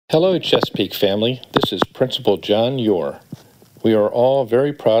Hello, Chesapeake family. This is Principal John Yore. We are all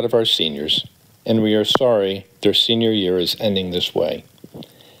very proud of our seniors, and we are sorry their senior year is ending this way.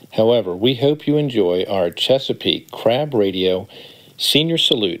 However, we hope you enjoy our Chesapeake Crab Radio Senior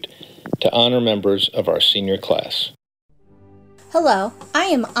Salute to honor members of our senior class. Hello, I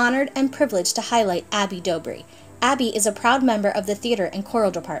am honored and privileged to highlight Abby Dobry. Abby is a proud member of the theater and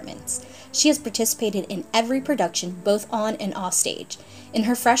choral departments. She has participated in every production, both on and off stage. In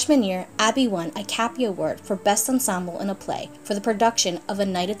her freshman year, Abby won a Cappy Award for Best Ensemble in a Play for the production of A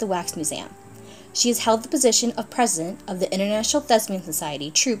Night at the Wax Museum. She has held the position of president of the International Thespian Society,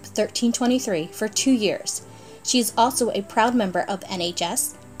 Troop 1323, for 2 years. She is also a proud member of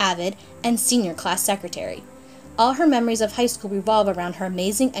NHS, AVID, and senior class secretary. All her memories of high school revolve around her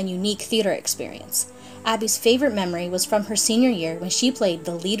amazing and unique theater experience. Abby's favorite memory was from her senior year when she played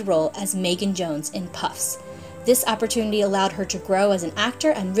the lead role as Megan Jones in Puffs. This opportunity allowed her to grow as an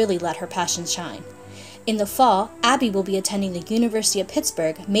actor and really let her passion shine. In the fall, Abby will be attending the University of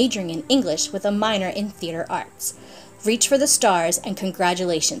Pittsburgh, majoring in English with a minor in theater arts. Reach for the stars, and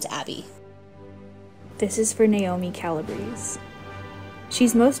congratulations, Abby. This is for Naomi Calabrese.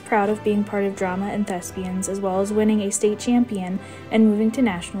 She's most proud of being part of Drama and Thespians, as well as winning a state champion and moving to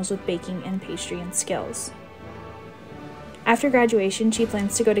nationals with baking and pastry and skills. After graduation, she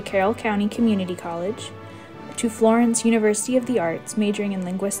plans to go to Carroll County Community College, to Florence University of the Arts, majoring in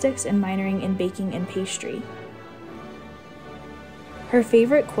linguistics and minoring in baking and pastry. Her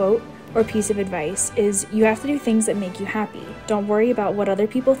favorite quote or piece of advice is, "You have to do things that make you happy. Don't worry about what other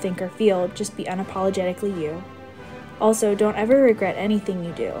people think or feel, just be unapologetically you. Also, don't ever regret anything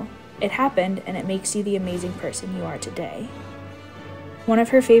you do. It happened, and it makes you the amazing person you are today." One of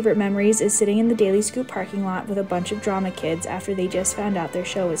her favorite memories is sitting in the Daily Scoop parking lot with a bunch of drama kids after they just found out their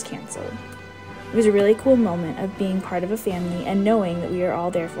show was canceled. It was a really cool moment of being part of a family and knowing that we are all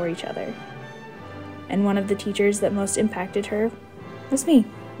there for each other. And one of the teachers that most impacted her was me,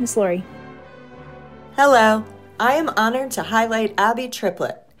 Miss Lori. Hello, I am honored to highlight Abby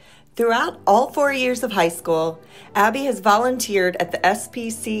Triplett. Throughout all 4 years of high school, Abby has volunteered at the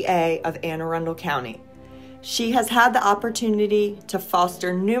SPCA of Anne Arundel County. She has had the opportunity to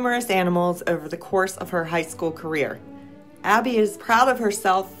foster numerous animals over the course of her high school career. Abby is proud of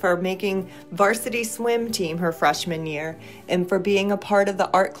herself for making varsity swim team her freshman year and for being a part of the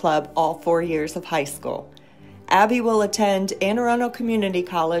art club all 4 years of high school. Abby will attend Anne Arundel Community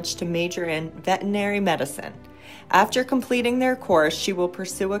College to major in veterinary medicine. After completing their course, she will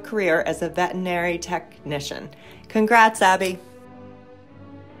pursue a career as a veterinary technician. Congrats, Abby.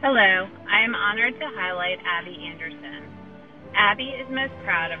 Hello, I am honored to highlight Abby Anderson. Abby is most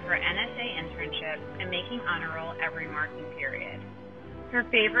proud of her NSA internship and making honor roll every marking period. Her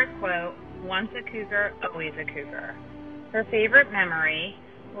favorite quote, "Once a cougar, always a cougar." Her favorite memory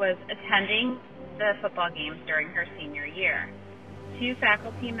was attending the football games during her senior year. 2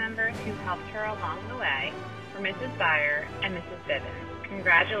 faculty members who helped her along the way were Mrs. Byer and Mrs. Bibbins.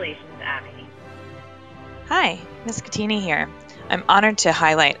 Congratulations, Abby. Hi, Ms. Catini here. I'm honored to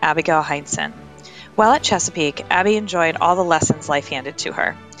highlight Abigail Heinsohn. While at Chesapeake, Abby enjoyed all the lessons life handed to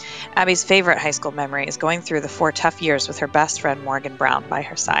her. Abby's favorite high school memory is going through the 4 tough years with her best friend Morgan Brown by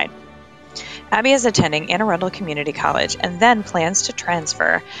her side. Abby is attending Anne Arundel Community College and then plans to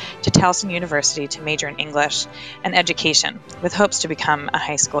transfer to Towson University to major in English and education, with hopes to become a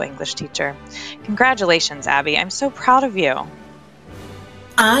high school English teacher. Congratulations, Abby. I'm so proud of you.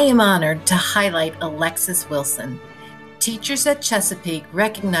 I am honored to highlight Alexis Wilson. Teachers at Chesapeake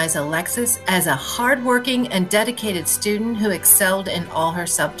recognize Alexis as a hardworking and dedicated student who excelled in all her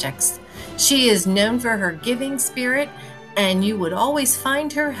subjects. She is known for her giving spirit, and you would always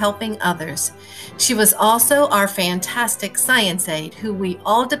find her helping others. She was also our fantastic science aide who we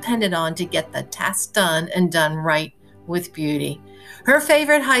all depended on to get the task done and done right with beauty. Her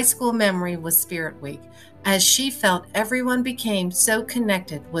favorite high school memory was Spirit Week, as she felt everyone became so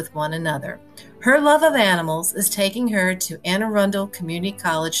connected with one another. Her love of animals is taking her to Anne Arundel Community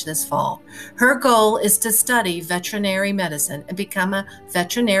College this fall. Her goal is to study veterinary medicine and become a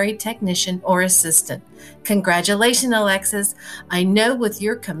veterinary technician or assistant. Congratulations, Alexis. I know with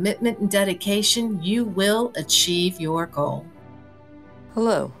your commitment and dedication, you will achieve your goal.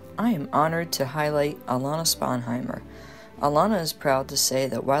 Hello, I am honored to highlight Alana Sponheimer. Alana is proud to say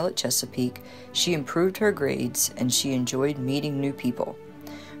that while at Chesapeake, she improved her grades and she enjoyed meeting new people.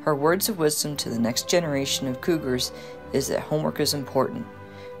 Her words of wisdom to the next generation of Cougars is that homework is important.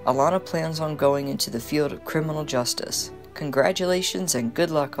 Alana plans on going into the field of criminal justice. Congratulations and good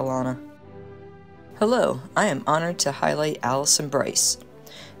luck, Alana. Hello, I am honored to highlight Allison Bryce.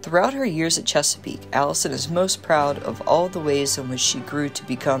 Throughout her years at Chesapeake, Allison is most proud of all the ways in which she grew to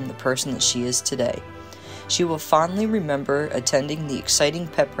become the person that she is today. She will fondly remember attending the exciting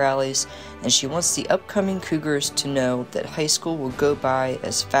pep rallies, and she wants the upcoming Cougars to know that high school will go by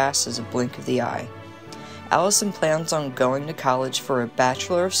as fast as a blink of the eye. Allison plans on going to college for a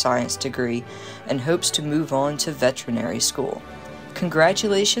Bachelor of Science degree and hopes to move on to veterinary school.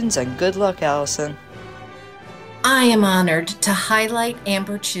 Congratulations and good luck, Allison. I am honored to highlight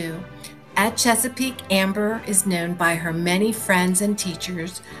Amber Chu. At Chesapeake, Amber is known by her many friends and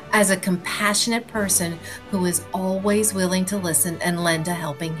teachers as a compassionate person who is always willing to listen and lend a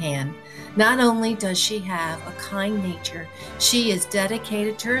helping hand. Not only does she have a kind nature, she is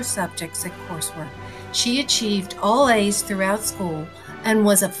dedicated to her subjects and coursework. She achieved all A's throughout school and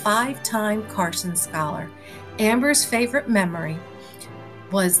was a 5-time Carson Scholar. Amber's favorite memory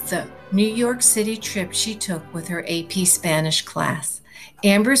was the New York City trip she took with her AP Spanish class.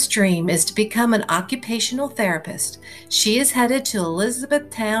 Amber's dream is to become an occupational therapist. She is headed to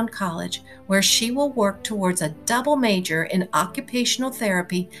Elizabethtown College, where she will work towards a double major in occupational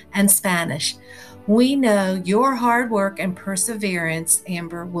therapy and Spanish. We know your hard work and perseverance,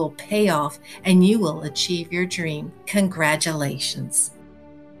 Amber, will pay off and you will achieve your dream. Congratulations.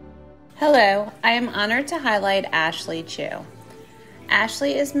 Hello, I am honored to highlight Ashley Chu.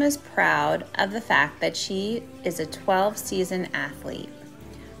 Ashley is most proud of the fact that she is a 12-season athlete.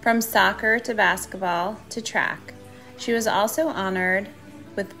 From soccer to basketball to track. She was also honored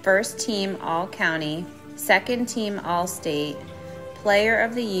with First Team All-County, Second Team All-State, Player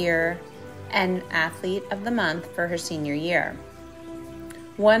of the Year, and Athlete of the Month for her senior year.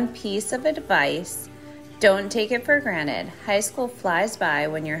 One piece of advice, don't take it for granted. High school flies by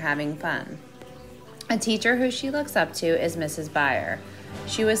when you're having fun. A teacher who she looks up to is Mrs. Byer.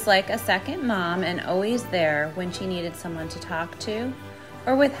 She was like a second mom and always there when she needed someone to talk to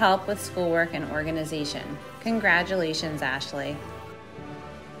or with help with schoolwork and organization. Congratulations, Ashley.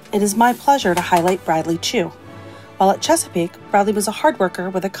 It is my pleasure to highlight Bradley Chu. While at Chesapeake, Bradley was a hard worker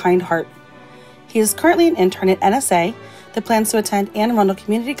with a kind heart. He is currently an intern at NSA that plans to attend Anne Arundel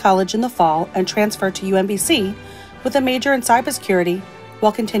Community College in the fall and transfer to UMBC with a major in cybersecurity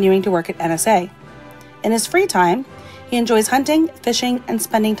while continuing to work at NSA. In his free time, he enjoys hunting, fishing, and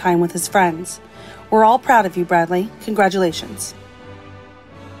spending time with his friends. We're all proud of you, Bradley. Congratulations.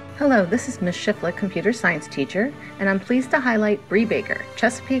 Hello, this is Ms. Shiflett, computer science teacher, and I'm pleased to highlight Bree Baker,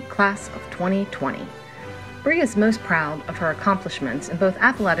 Chesapeake class of 2020. Bree is most proud of her accomplishments in both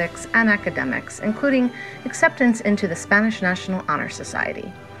athletics and academics, including acceptance into the Spanish National Honor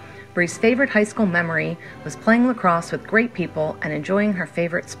Society. Bree's favorite high school memory was playing lacrosse with great people and enjoying her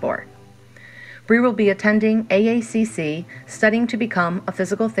favorite sport. Bree will be attending AACC, studying to become a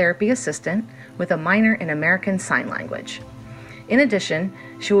physical therapy assistant with a minor in American Sign Language. In addition,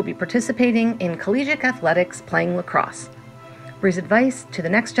 she will be participating in collegiate athletics playing lacrosse. Bree's advice to the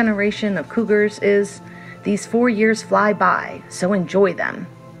next generation of Cougars is, these 4 years fly by, so enjoy them.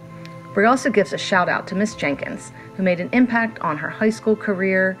 Bree also gives a shout out to Miss Jenkins, who made an impact on her high school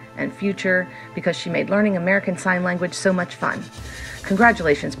career and future because she made learning American Sign Language so much fun.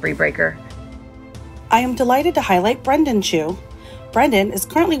 Congratulations, Bree Baker. I am delighted to highlight Brendan Chu. Brendan is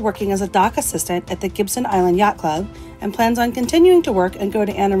currently working as a dock assistant at the Gibson Island Yacht Club and plans on continuing to work and go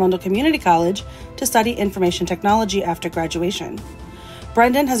to Anne Arundel Community College to study information technology after graduation.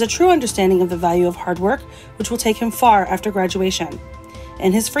 Brendan has a true understanding of the value of hard work, which will take him far after graduation.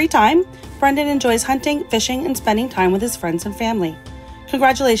 In his free time, Brendan enjoys hunting, fishing, and spending time with his friends and family.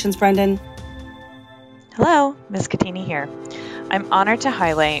 Congratulations, Brendan. Hello, Ms. Catini here. I'm honored to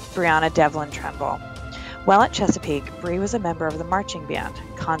highlight Brianna Devlin Tremble. While at Chesapeake, Bree was a member of the marching band,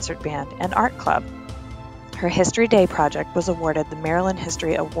 concert band, and art club. Her History Day project was awarded the Maryland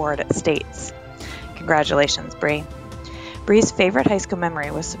History Award at States. Congratulations, Bree. Bree's favorite high school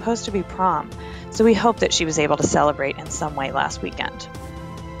memory was supposed to be prom, so we hope that she was able to celebrate in some way last weekend.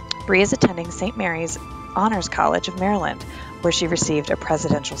 Bree is attending St. Mary's Honors College of Maryland, where she received a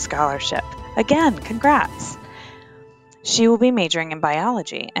presidential scholarship. Again, congrats! She will be majoring in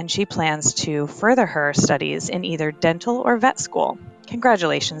biology, and she plans to further her studies in either dental or vet school.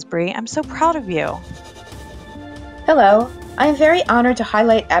 Congratulations, Bree. I'm so proud of you. Hello, I am very honored to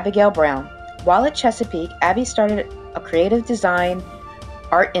highlight Abigail Brown. While at Chesapeake, Abby started a creative design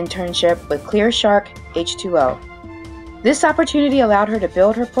art internship with Clear Shark H2O. This opportunity allowed her to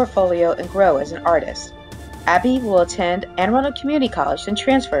build her portfolio and grow as an artist. Abby will attend Anne Arundel Community College and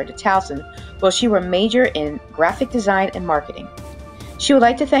transfer to Towson, where she will major in graphic design and marketing. She would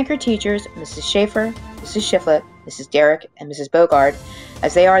like to thank her teachers, Mrs. Schaefer, Mrs. Shiflett, Mrs. Derrick, and Mrs. Bogard,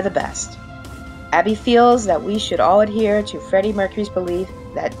 as they are the best. Abby feels that we should all adhere to Freddie Mercury's belief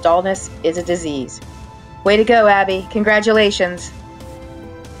that dullness is a disease. Way to go, Abby. Congratulations.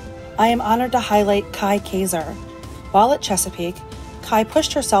 I am honored to highlight Kai Kaiser. While at Chesapeake, Kai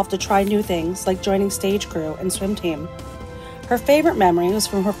pushed herself to try new things like joining stage crew and swim team. Her favorite memory was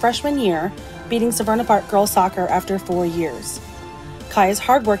from her freshman year, beating Severna Park girls soccer after 4 years. Kai is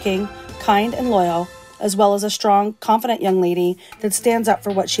hardworking, kind, and loyal, as well as a strong, confident young lady that stands up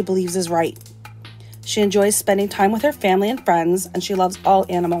for what she believes is right. She enjoys spending time with her family and friends, and she loves all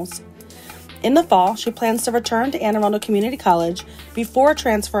animals. In the fall, she plans to return to Anne Arundel Community College before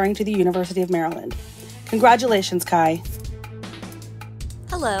transferring to the University of Maryland. Congratulations, Kai.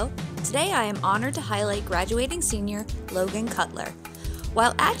 Hello. Today I am honored to highlight graduating senior Logan Cutler.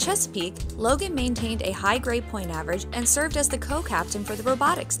 While at Chesapeake, Logan maintained a high grade point average and served as the co-captain for the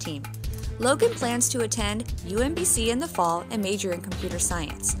robotics team. Logan plans to attend UMBC in the fall and major in computer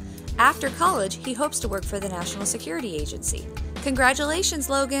science. After college, he hopes to work for the National Security Agency. Congratulations,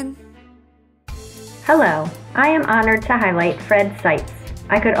 Logan! Hello, I am honored to highlight Fred Seitz.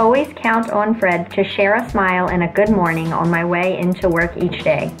 I could always count on Fred to share a smile and a good morning on my way into work each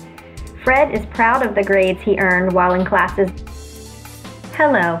day. Fred is proud of the grades he earned while in classes.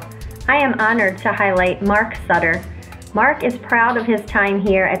 Hello, I am honored to highlight Mark Sutter. Mark is proud of his time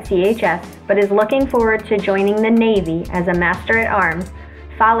here at CHS, but is looking forward to joining the Navy as a Master at Arms,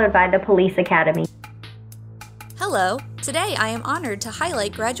 followed by the Police Academy. Hello, today I am honored to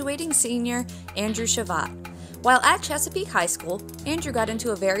highlight graduating senior Andrew Shavat. While at Chesapeake High School, Andrew got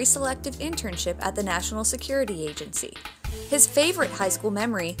into a very selective internship at the National Security Agency. His favorite high school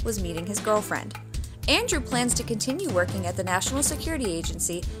memory was meeting his girlfriend. Andrew plans to continue working at the National Security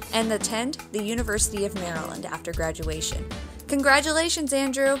Agency and attend the University of Maryland after graduation. Congratulations,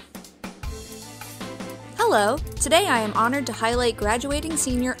 Andrew! Hello, today I am honored to highlight graduating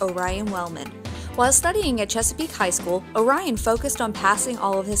senior Orion Wellman. While studying at Chesapeake High School, Orion focused on passing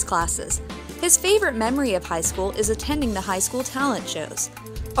all of his classes. His favorite memory of high school is attending the high school talent shows.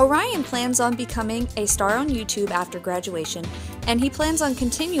 Orion plans on becoming a star on YouTube after graduation, and he plans on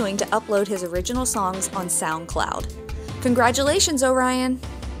continuing to upload his original songs on SoundCloud. Congratulations, Orion!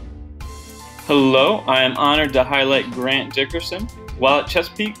 Hello, I am honored to highlight Grant Dickerson. While at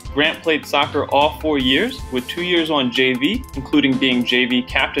Chesapeake, Grant played soccer all 4 years, with 2 years on JV, including being JV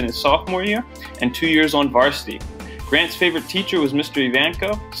captain his sophomore year, and 2 years on varsity. Grant's favorite teacher was Mr.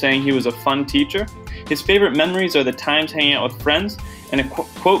 Ivanko, saying he was a fun teacher. His favorite memories are the times hanging out with friends, and a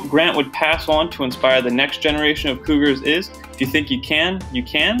quote Grant would pass on to inspire the next generation of Cougars is, "If you think you can,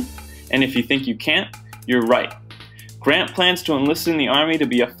 and if you think you can't, you're right." Grant plans to enlist in the Army to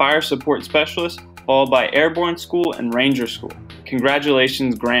be a fire support specialist, followed by Airborne School and Ranger School.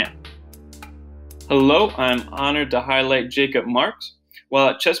 Congratulations, Grant. Hello, I'm honored to highlight Jacob Marks. While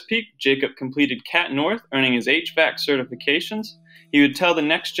at Chesapeake, Jacob completed CAT North, earning his HVAC certifications. He would tell the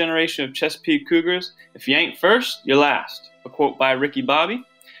next generation of Chesapeake Cougars, "If you ain't first, you're last," a quote by Ricky Bobby.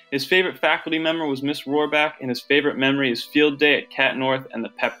 His favorite faculty member was Miss Rohrback, and his favorite memory is field day at CAT North and the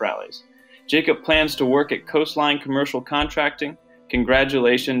pep rallies. Jacob plans to work at Coastline Commercial Contracting.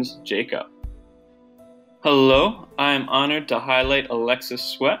 Congratulations, Jacob. Hello, I am honored to highlight Alexis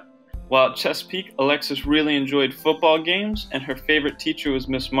Sweat. While at Chesapeake, Alexis really enjoyed football games, and her favorite teacher was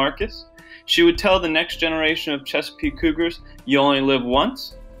Miss Marcus. She would tell the next generation of Chesapeake Cougars, "You only live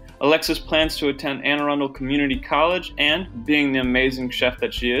once." Alexis plans to attend Anne Arundel Community College, and, being the amazing chef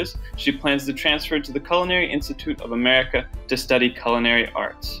that she is, she plans to transfer to the Culinary Institute of America to study culinary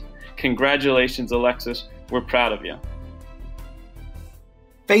arts. Congratulations, Alexis. We're proud of you.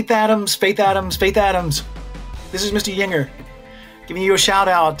 Faith Adams, Faith Adams, Faith Adams. This is Mr. Yinger, giving you a shout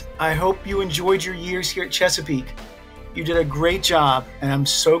out. I hope you enjoyed your years here at Chesapeake. You did a great job, and I'm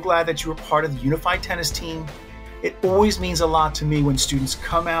so glad that you were part of the Unified Tennis team. It always means a lot to me when students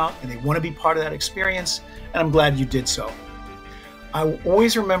come out and they want to be part of that experience, and I'm glad you did so. I will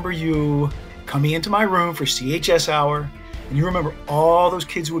always remember you coming into my room for CHS hour, and you remember all those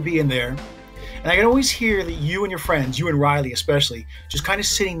kids who would be in there. And I can always hear that you and your friends, you and Riley especially, just kind of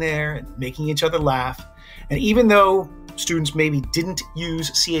sitting there and making each other laugh. And even though students maybe didn't use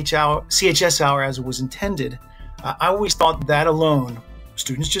CHS hour as it was intended, I always thought that alone,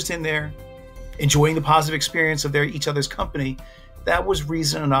 students just in there, enjoying the positive experience of each other's company, that was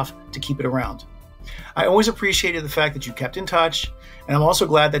reason enough to keep it around. I always appreciated the fact that you kept in touch, and I'm also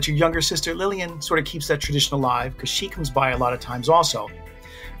glad that your younger sister Lillian sort of keeps that tradition alive, because she comes by a lot of times also.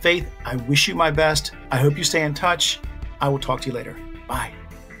 Faith, I wish you my best. I hope you stay in touch. I will talk to you later. Bye.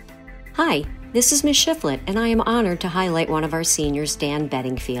 Hi, this is Ms. Shiflett, and I am honored to highlight one of our seniors, Dan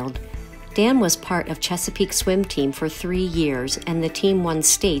Bedingfield. Dan was part of Chesapeake swim team for 3 years, and the team won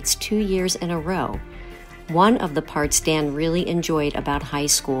states 2 years in a row. One of the parts Dan really enjoyed about high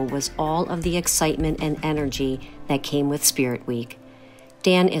school was all of the excitement and energy that came with Spirit Week.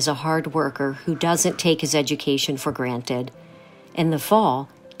 Dan is a hard worker who doesn't take his education for granted. In the fall,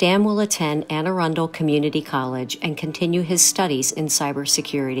 Dan will attend Anne Arundel Community College and continue his studies in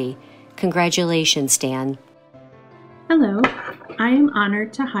cybersecurity. Congratulations, Dan. Hello, I am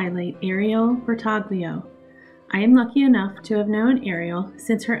honored to highlight Ariel Bertaglio. I am lucky enough to have known Ariel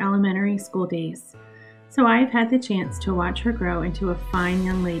since her elementary school days, so I have had the chance to watch her grow into a fine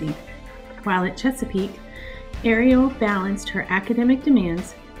young lady. While at Chesapeake, Ariel balanced her academic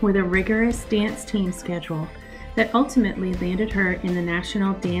demands with a rigorous dance team schedule that ultimately landed her in the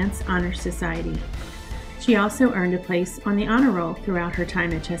National Dance Honor Society. She also earned a place on the honor roll throughout her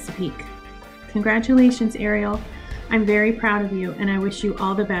time at Chesapeake. Congratulations, Ariel. I'm very proud of you and I wish you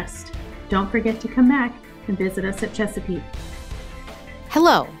all the best. Don't forget to come back and visit us at Chesapeake.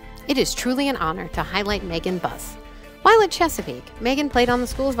 Hello, it is truly an honor to highlight Megan Buss. While at Chesapeake, Megan played on the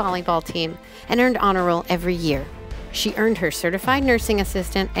school's volleyball team and earned honor roll every year. She earned her certified nursing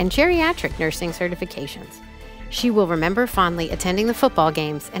assistant and geriatric nursing certifications. She will remember fondly attending the football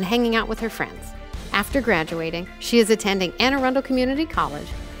games and hanging out with her friends. After graduating, she is attending Anne Arundel Community College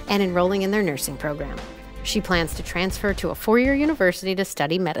and enrolling in their nursing program. She plans to transfer to a 4-year university to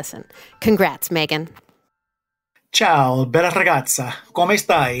study medicine. Congrats, Megan. Ciao, bella ragazza. Come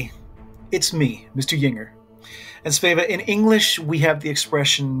stai? It's me, Mr. Yinger. And Sveva, in English, we have the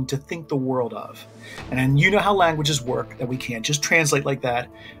expression to think the world of. And you know how languages work, that we can't just translate like that.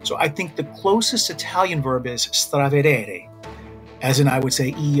 So I think the closest Italian verb is stravedere, as in I would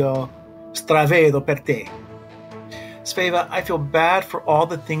say, io stravedo per te. Sveva, I feel bad for all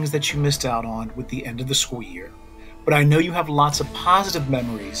the things that you missed out on with the end of the school year. But I know you have lots of positive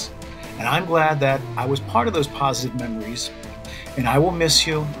memories, and I'm glad that I was part of those positive memories. And I will miss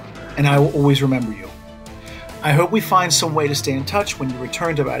you, and I will always remember you. I hope we find some way to stay in touch when you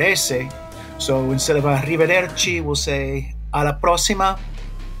return to Varese. So instead of arrivederci, we'll say alla prossima.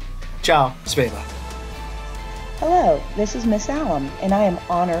 Ciao, Sveva. Hello, this is Miss Allen, and I am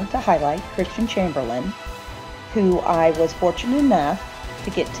honored to highlight Christian Chamberlain, who I was fortunate enough to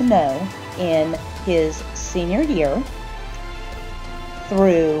get to know in his senior year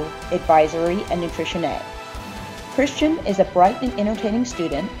through Advisory and Nutrition A. Christian is a bright and entertaining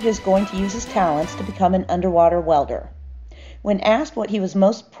student who is going to use his talents to become an underwater welder. When asked what he was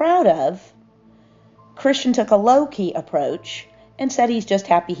most proud of, Christian took a low-key approach and said he's just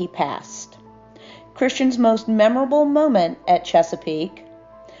happy he passed. Christian's most memorable moment at Chesapeake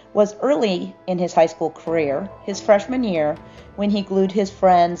was early in his high school career, his freshman year, when he glued his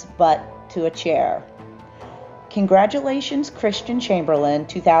friend's butt to a chair. Congratulations, Christian Chamberlain,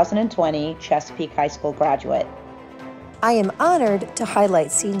 2020 Chesapeake High School graduate. I am honored to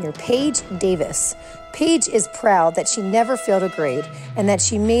highlight senior Paige Davis. Paige is proud that she never failed a grade and that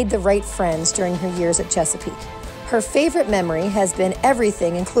she made the right friends during her years at Chesapeake. Her favorite memory has been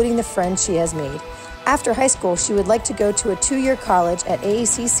everything, including the friends she has made. After high school, she would like to go to a 2-year college at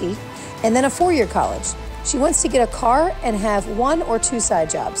AACC and then a 4-year college. She wants to get a car and have 1 or 2 side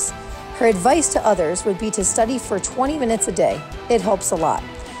jobs. Her advice to others would be to study for 20 minutes a day. It helps a lot.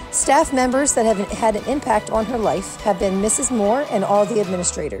 Staff members that have had an impact on her life have been Mrs. Moore and all the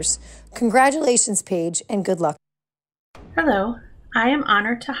administrators. Congratulations, Paige, and good luck. Hello, I am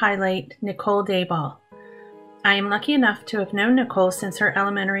honored to highlight Nicole Dayball. I am lucky enough to have known Nicole since her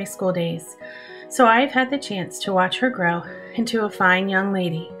elementary school days, so I have had the chance to watch her grow into a fine young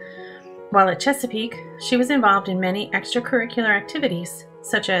lady. While at Chesapeake, she was involved in many extracurricular activities,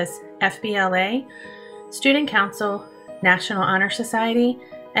 such as FBLA, Student Council, National Honor Society,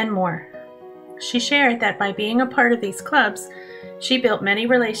 and more. She shared that by being a part of these clubs, she built many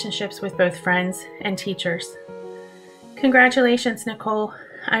relationships with both friends and teachers. Congratulations, Nicole.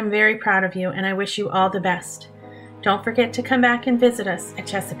 I'm very proud of you and I wish you all the best. Don't forget to come back and visit us at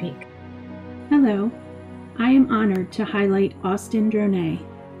Chesapeake. Hello, I am honored to highlight Austin Dronay.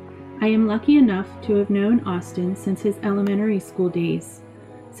 I am lucky enough to have known Austin since his elementary school days,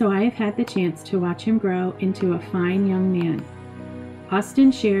 so I have had the chance to watch him grow into a fine young man.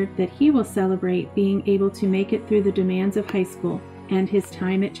 Austin shared that he will celebrate being able to make it through the demands of high school and his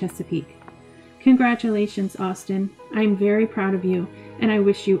time at Chesapeake. Congratulations, Austin. I am very proud of you, and I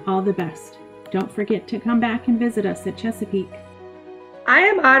wish you all the best. Don't forget to come back and visit us at Chesapeake. I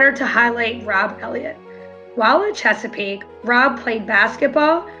am honored to highlight Rob Elliott. While at Chesapeake, Rob played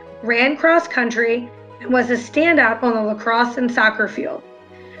basketball, ran cross country, and was a standout on the lacrosse and soccer field.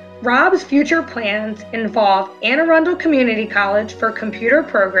 Rob's future plans involve Anne Arundel Community College for computer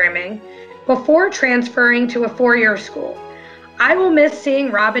programming before transferring to a 4-year school. I will miss seeing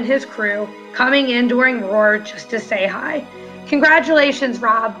Rob and his crew coming in during Roar just to say hi. Congratulations,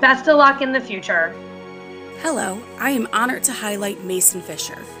 Rob. Best of luck in the future. Hello, I am honored to highlight Mason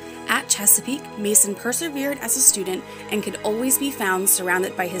Fisher. At Chesapeake, Mason persevered as a student and could always be found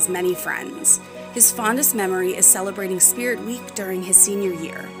surrounded by his many friends. His fondest memory is celebrating Spirit Week during his senior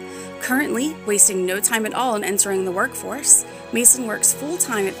year. Currently, wasting no time at all in entering the workforce, Mason works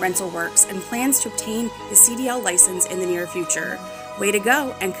full-time at Rental Works and plans to obtain his CDL license in the near future. Way to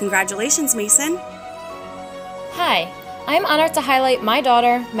go, and congratulations, Mason! Hi, I'm honored to highlight my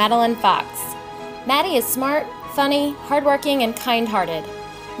daughter, Madeline Fox. Maddie is smart, funny, hardworking, and kind-hearted.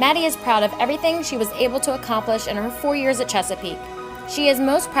 Maddie is proud of everything she was able to accomplish in her 4 years at Chesapeake. She is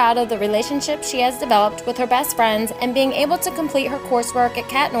most proud of the relationship she has developed with her best friends and being able to complete her coursework at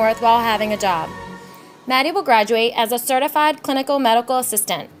Cat North while having a job. Maddie will graduate as a certified clinical medical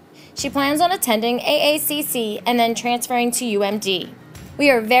assistant. She plans on attending AACC and then transferring to UMD. We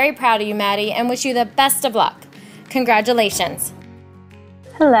are very proud of you, Maddie, and wish you the best of luck. Congratulations.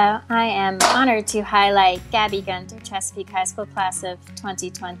 Hello, I am honored to highlight Gabby Gunter, Chesapeake High School class of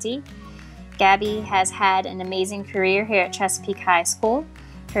 2020. Gabby has had an amazing career here at Chesapeake High School.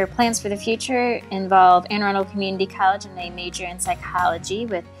 Her plans for the future involve Anne Arundel Community College and a major in psychology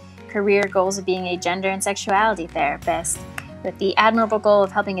with career goals of being a gender and sexuality therapist with the admirable goal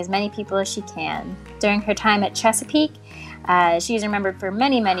of helping as many people as she can. During her time at Chesapeake, she is remembered for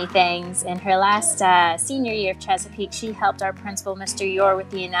many, many things. In her last senior year of Chesapeake, she helped our principal, Mr. Yor, with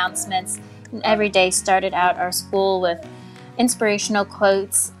the announcements, and every day started out our school with inspirational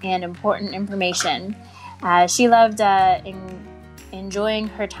quotes and important information. She loved enjoying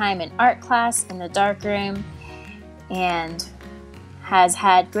her time in art class in the darkroom and has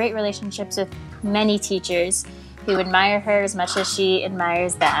had great relationships with many teachers who admire her as much as she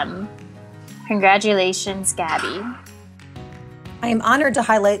admires them. Congratulations, Gabby. I am honored to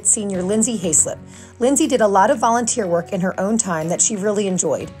highlight senior Lindsay Hayslip. Lindsay did a lot of volunteer work in her own time that she really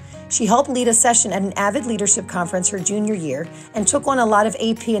enjoyed. She helped lead a session at an Avid Leadership Conference her junior year and took on a lot of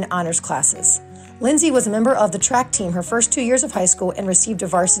AP and honors classes. Lindsay was a member of the track team her first 2 years of high school and received a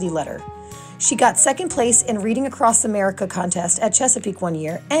varsity letter. She got second place in Reading Across America contest at Chesapeake one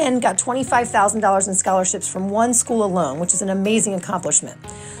year and got $25,000 in scholarships from one school alone, which is an amazing accomplishment.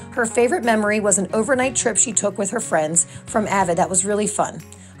 Her favorite memory was an overnight trip she took with her friends from Avid that was really fun.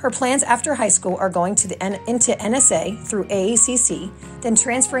 Her plans after high school are going into NSA through AACC, then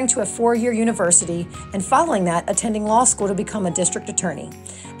transferring to a 4-year university, and following that, attending law school to become a district attorney.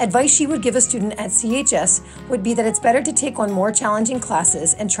 Advice she would give a student at CHS would be that it's better to take on more challenging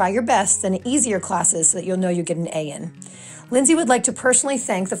classes and try your best than easier classes so that you'll know you get an A in. Lindsay would like to personally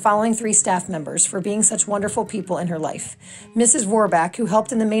thank the following 3 staff members for being such wonderful people in her life. Mrs. Rohrbach, who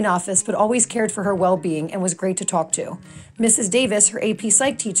helped in the main office but always cared for her well-being and was great to talk to. Mrs. Davis, her AP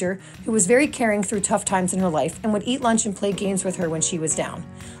Psych teacher, who was very caring through tough times in her life and would eat lunch and play games with her when she was down.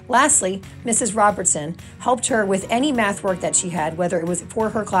 Lastly, Mrs. Robertson helped her with any math work that she had, whether it was for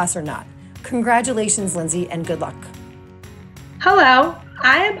her class or not. Congratulations, Lindsay, and good luck. Hello,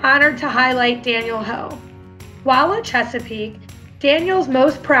 I am honored to highlight Daniel Ho. While at Chesapeake, Daniel's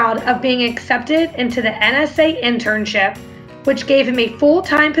most proud of being accepted into the NSA internship, which gave him a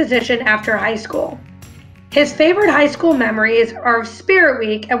full-time position after high school. His favorite high school memories are of Spirit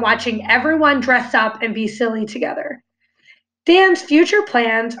Week and watching everyone dress up and be silly together. Dan's future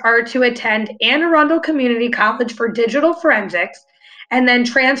plans are to attend Anne Arundel Community College for Digital Forensics and then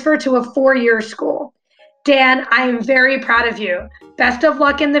transfer to a 4-year school. Dan, I am very proud of you. Best of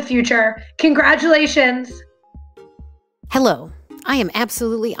luck in the future. Congratulations. Hello, I am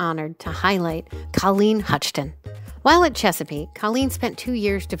absolutely honored to highlight Colleen Hutchton. While at Chesapeake, Colleen spent 2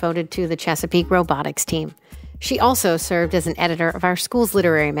 years devoted to the Chesapeake robotics team. She also served as an editor of our school's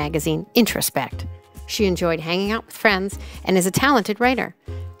literary magazine, Introspect. She enjoyed hanging out with friends and is a talented writer.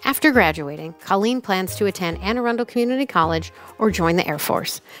 After graduating, Colleen plans to attend Anne Arundel Community College or join the Air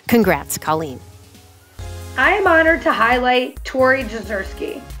Force. Congrats, Colleen. I am honored to highlight Tori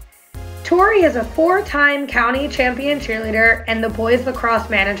Jazerski. Tori is a 4-time county champion cheerleader and the boys lacrosse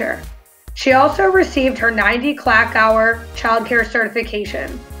manager. She also received her 90 clock hour childcare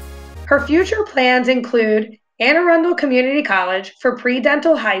certification. Her future plans include Anne Arundel Community College for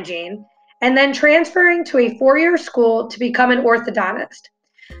pre-dental hygiene and then transferring to a 4-year school to become an orthodontist.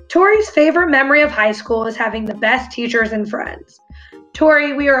 Tori's favorite memory of high school is having the best teachers and friends.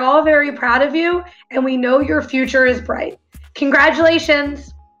 Tori, we are all very proud of you and we know your future is bright.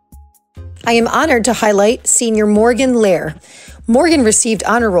 Congratulations! I am honored to highlight senior Morgan Lair. Morgan received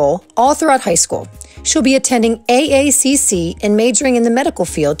honor roll all throughout high school. She'll be attending AACC and majoring in the medical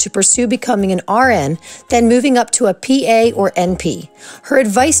field to pursue becoming an RN, then moving up to a PA or NP. Her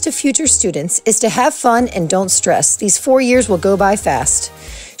advice to future students is to have fun and don't stress. These 4 years will go by fast.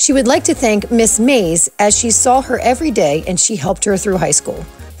 She would like to thank Miss Mays as she saw her every day and she helped her through high school.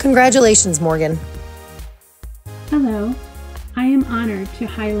 Congratulations, Morgan. Hello, I am honored to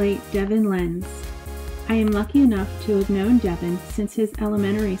highlight Devin Lenz. I am lucky enough to have known Devin since his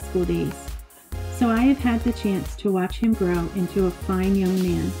elementary school days, so I have had the chance to watch him grow into a fine young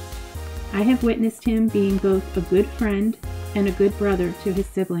man. I have witnessed him being both a good friend and a good brother to his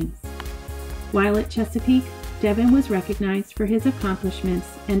siblings. While at Chesapeake, Devin was recognized for his accomplishments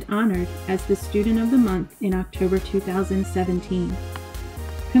and honored as the Student of the Month in October 2017.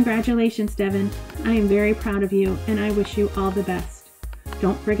 Congratulations, Devin. I am very proud of you and I wish you all the best.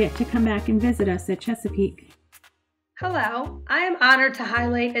 Don't forget to come back and visit us at Chesapeake. Hello, I am honored to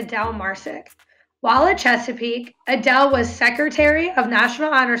highlight Adele Marsick. While at Chesapeake, Adele was Secretary of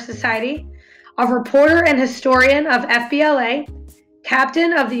National Honor Society, a reporter and historian of FBLA,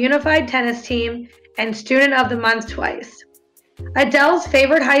 captain of the Unified Tennis Team, and Student of the Month twice. Adele's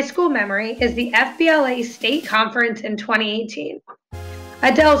favorite high school memory is the FBLA State Conference in 2018.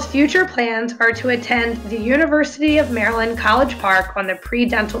 Adele's future plans are to attend the University of Maryland College Park on the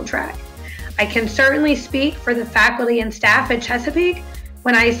pre-dental track. I can certainly speak for the faculty and staff at Chesapeake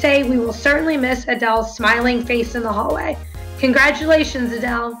when I say we will certainly miss Adele's smiling face in the hallway. Congratulations,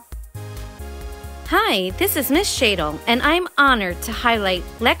 Adele. Hi, this is Miss Shadle, and I'm honored to highlight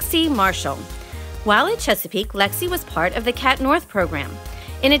Lexi Marshall. While at Chesapeake, Lexi was part of the Cat North program.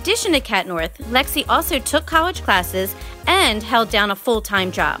 In addition to Cat North, Lexi also took college classes and held down a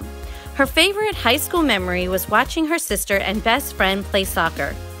full-time job. Her favorite high school memory was watching her sister and best friend play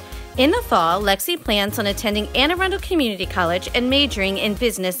soccer. In the fall, Lexi plans on attending Anne Arundel Community College and majoring in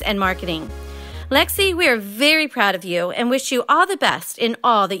business and marketing. Lexi, we are very proud of you and wish you all the best in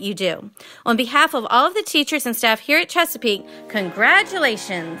all that you do. On behalf of all of the teachers and staff here at Chesapeake,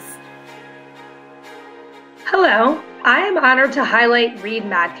 congratulations. Hello, I am honored to highlight Reed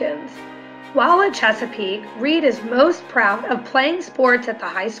Madkins. While at Chesapeake, Reed is most proud of playing sports at the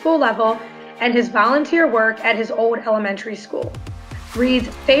high school level and his volunteer work at his old elementary school. Reed's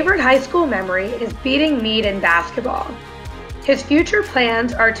favorite high school memory is beating Meade in basketball. His future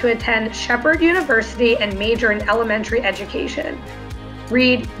plans are to attend Shepherd University and major in elementary education.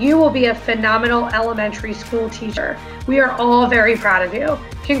 Reed, you will be a phenomenal elementary school teacher. We are all very proud of you.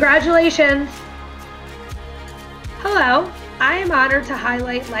 Congratulations! Hello, I am honored to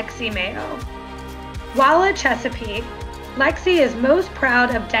highlight Lexi Mayo. While at Chesapeake, Lexi is most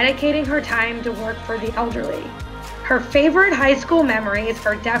proud of dedicating her time to work for the elderly. Her favorite high school memories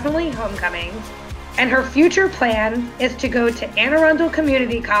are definitely homecomings, and her future plan is to go to Anne Arundel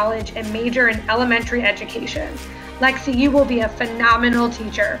Community College and major in elementary education. Lexi, you will be a phenomenal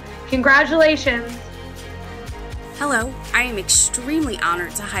teacher. Congratulations! Hello, I am extremely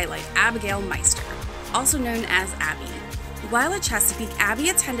honored to highlight Abigail Meister, also known as Abby. While at Chesapeake, Abby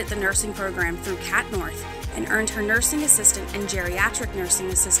attended the nursing program through Cat North and earned her nursing assistant and geriatric nursing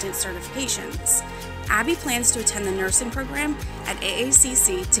assistant certifications. Abby plans to attend the nursing program at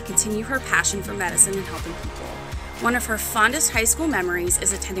AACC to continue her passion for medicine and helping people. One of her fondest high school memories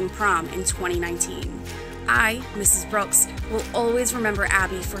is attending prom in 2019. I, Mrs. Brooks, will always remember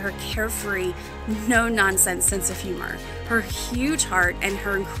Abby for her carefree, no-nonsense sense of humor, her huge heart, and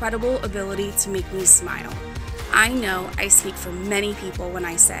her incredible ability to make me smile. I know I speak for many people when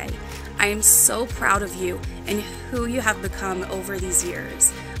I say, I am so proud of you and who you have become over these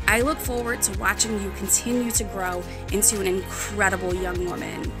years. I look forward to watching you continue to grow into an incredible young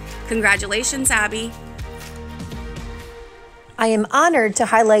woman. Congratulations, Abby. I am honored to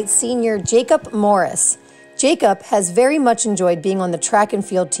highlight senior Jacob Morris. Jacob has very much enjoyed being on the track and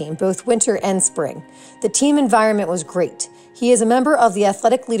field team, both winter and spring. The team environment was great. He is a member of the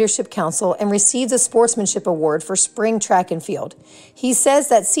Athletic Leadership Council and received a Sportsmanship Award for spring track and field. He says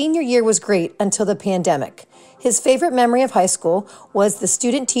that senior year was great until the pandemic. His favorite memory of high school was the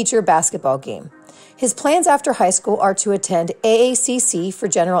student-teacher basketball game. His plans after high school are to attend AACC for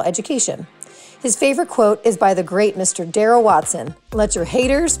general education. His favorite quote is by the great Mr. Darrell Watson, "Let your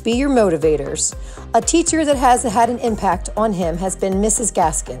haters be your motivators." A teacher that has had an impact on him has been Mrs.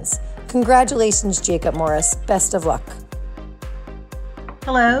 Gaskins. Congratulations, Jacob Morris. Best of luck.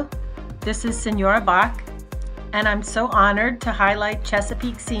 Hello, this is Senora Bach, and I'm so honored to highlight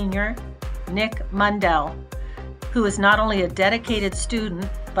Chesapeake senior Nick Mundell, who is not only a dedicated student,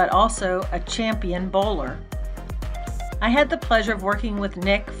 but also a champion bowler. I had the pleasure of working with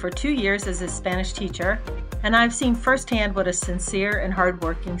Nick for 2 years as his Spanish teacher, and I've seen firsthand what a sincere and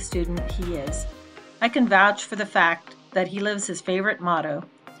hardworking student he is. I can vouch for the fact that he lives his favorite motto,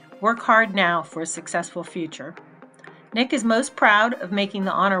 work hard now for a successful future. Nick is most proud of making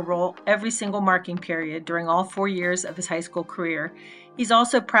the honor roll every single marking period during all 4 years of his high school career. He's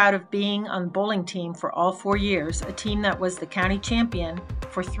also proud of being on the bowling team for all 4 years, a team that was the county champion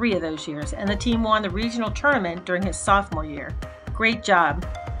for 3 of those years, and the team won the regional tournament during his sophomore year. Great job.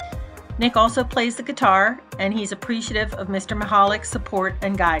 Nick also plays the guitar, and he's appreciative of Mr. Mihalik's support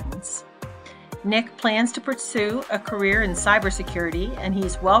and guidance. Nick plans to pursue a career in cybersecurity, and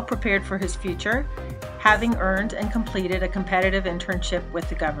he's well prepared for his future, having earned and completed a competitive internship with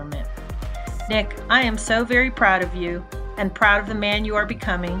the government. Nick, I am so very proud of you and proud of the man you are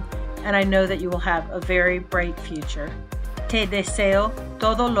becoming, and I know that you will have a very bright future. Te deseo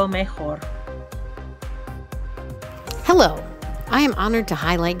todo lo mejor. Hello, I am honored to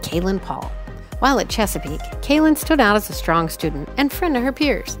highlight Kaylin Paul. While at Chesapeake, Kaylin stood out as a strong student and friend to her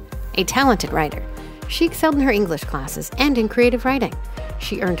peers. A talented writer, she excelled in her English classes and in creative writing.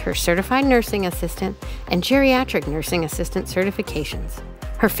 She earned her Certified Nursing Assistant and Geriatric Nursing Assistant certifications.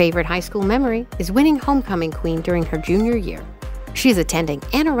 Her favorite high school memory is winning Homecoming Queen during her junior year. She is attending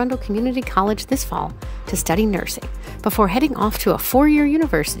Anne Arundel Community College this fall to study nursing before heading off to a 4-year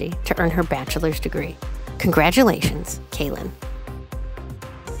university to earn her bachelor's degree. Congratulations, Kaylin.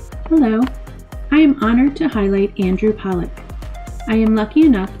 Hello, I am honored to highlight Andrew Pollock. I am lucky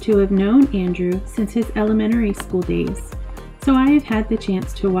enough to have known Andrew since his elementary school days, so I have had the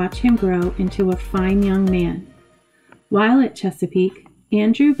chance to watch him grow into a fine young man. While at Chesapeake,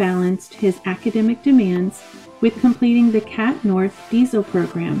 Andrew balanced his academic demands with completing the CAT North Diesel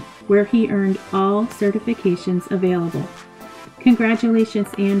program, where he earned all certifications available. Congratulations,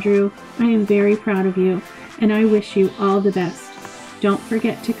 Andrew. I am very proud of you, and I wish you all the best. Don't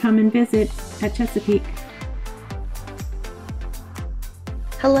forget to come and visit at Chesapeake.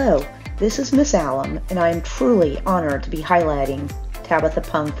 Hello, this is Miss Allen, and I am truly honored to be highlighting Tabitha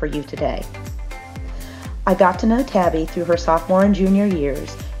Pung for you today. I got to know Tabby through her sophomore and junior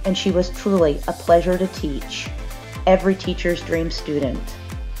years, and she was truly a pleasure to teach, every teacher's dream student.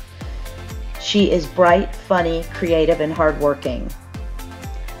 She is bright, funny, creative, and hardworking.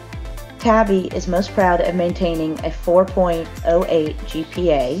 Tabby is most proud of maintaining a 4.08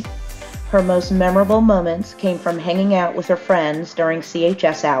 GPA. Her most memorable moments came from hanging out with her friends during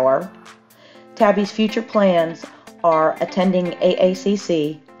CHS hour. Tabby's future plans are attending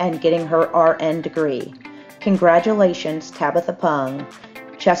AACC and getting her RN degree. Congratulations, Tabitha Pung,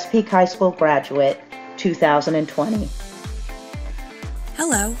 Chesapeake High School graduate, 2020.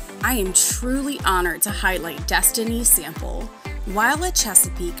 Hello, I am truly honored to highlight Destiny Sample. While at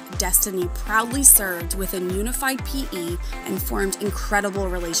Chesapeake, Destiny proudly served within Unified PE and formed incredible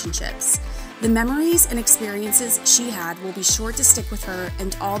relationships. The memories and experiences she had will be sure to stick with her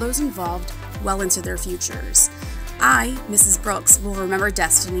and all those involved well into their futures. I, Mrs. Brooks, will remember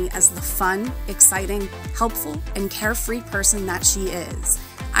Destiny as the fun, exciting, helpful, and carefree person that she is.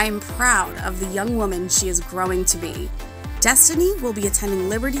 I am proud of the young woman she is growing to be. Destiny will be attending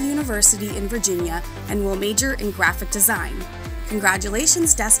Liberty University in Virginia and will major in graphic design.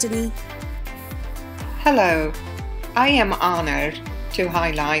 Congratulations, Destiny. Hello, I am honored to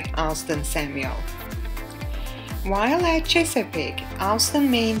highlight Austin Samuel. While at Chesapeake,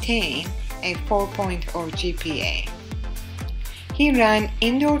 Austin maintained a 4.0 GPA. He ran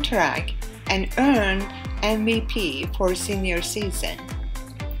indoor track and earned MVP for senior season.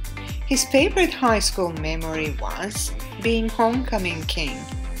 His favorite high school memory was being Homecoming King.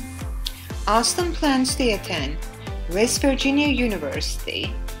 Austin plans to attend West Virginia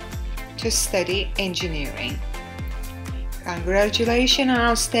University to study engineering. Congratulations,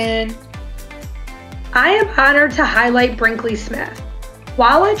 Austin! I am honored to highlight Brinkley Smith.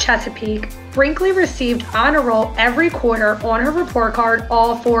 While at Chesapeake, Brinkley received honor roll every quarter on her report card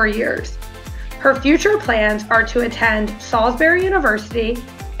all 4 years. Her future plans are to attend Salisbury University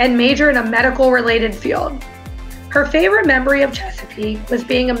and major in a medical-related field. Her favorite memory of Chesapeake was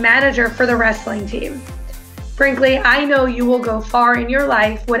being a manager for the wrestling team. Brinkley, I know you will go far in your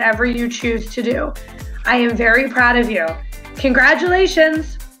life, whatever you choose to do. I am very proud of you.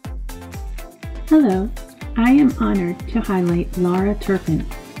 Congratulations! Hello, I am honored to highlight Laura Turpin.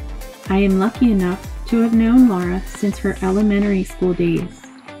 I am lucky enough to have known Laura since her elementary school days,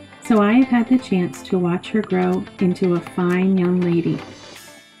 so I have had the chance to watch her grow into a fine young lady.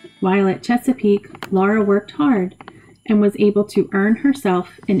 While at Chesapeake, Laura worked hard and was able to earn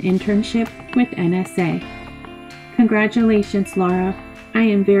herself an internship with NSA. Congratulations, Laura. I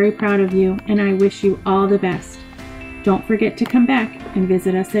am very proud of you and I wish you all the best. Don't forget to come back and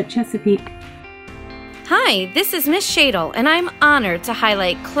visit us at Chesapeake. Hi, this is Miss Shadle, and I'm honored to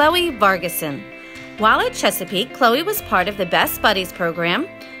highlight Chloe Vargason. While at Chesapeake, Chloe was part of the Best Buddies program,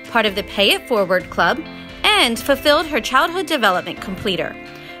 part of the Pay It Forward Club, and fulfilled her childhood development completer.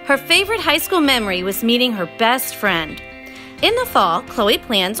 Her favorite high school memory was meeting her best friend. In the fall, Chloe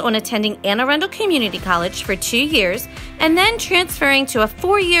plans on attending Anne Arundel Community College for 2 years and then transferring to a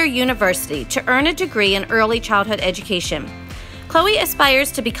 4-year university to earn a degree in early childhood education. Chloe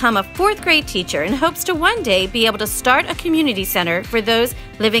aspires to become a 4th grade teacher and hopes to one day be able to start a community center for those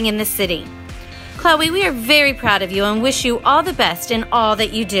living in the city. Chloe, we are very proud of you and wish you all the best in all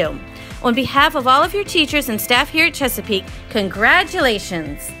that you do. On behalf of all of your teachers and staff here at Chesapeake,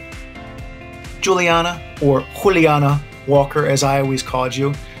 congratulations. Juliana, or Juliana Walker, as I always called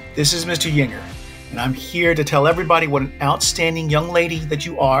you, this is Mr. Yinger, and I'm here to tell everybody what an outstanding young lady that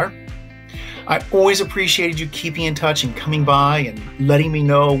you are. I always appreciated you keeping in touch and coming by and letting me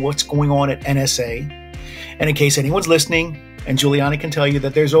know what's going on at NSA. And in case anyone's listening, and Juliana can tell you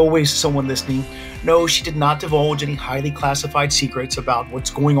that there's always someone listening, no, she did not divulge any highly classified secrets about what's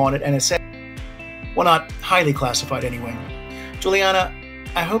going on at NSA. Well, not highly classified anyway. Juliana,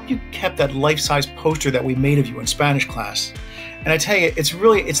 I hope you kept that life-size poster that we made of you in Spanish class. And I tell you,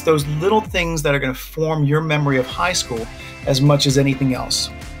 it's those little things that are going to form your memory of high school as much as anything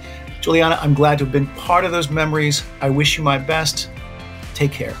else. Juliana, I'm glad to have been part of those memories. I wish you my best.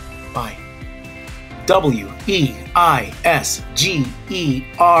 Take care. Bye. Weisgerber.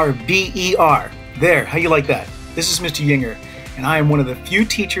 There, how you like that? This is Mr. Yinger, and I am one of the few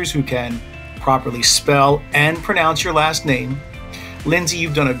teachers who can properly spell and pronounce your last name. Lindsay,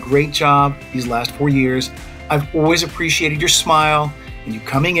 you've done a great job these last 4 years. I've always appreciated your smile and you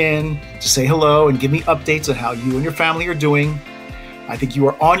coming in to say hello and give me updates on how you and your family are doing. I think you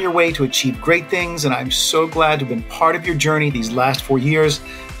are on your way to achieve great things, and I'm so glad to have been part of your journey these last 4 years.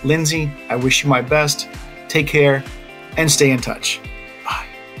 Lindsay, I wish you my best. Take care and stay in touch. Bye.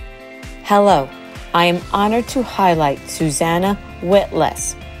 Hello, I am honored to highlight Susanna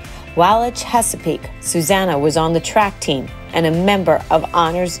Whitless. While at Chesapeake, Susanna was on the track team and a member of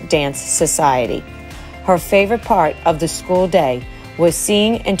Honors Dance Society. Her favorite part of the school day was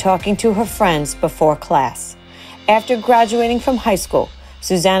seeing and talking to her friends before class. After graduating from high school,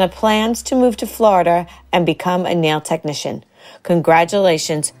 Susanna plans to move to Florida and become a nail technician.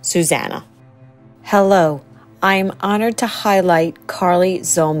 Congratulations, Susanna. Hello, I am honored to highlight Carly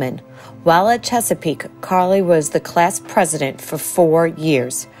Zolman. While at Chesapeake, Carly was the class president for 4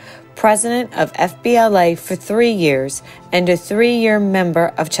 years, president of FBLA for 3 years, and a 3-year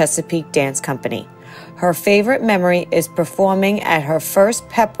member of Chesapeake Dance Company. Her favorite memory is performing at her first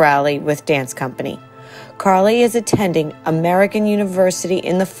pep rally with Dance Company. Carly is attending American University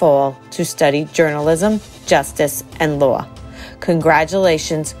in the fall to study journalism, justice, and law.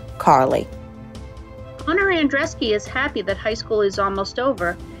 Congratulations, Carly. Honor Andreski is happy that high school is almost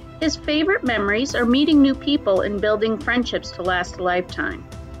over. His favorite memories are meeting new people and building friendships to last a lifetime.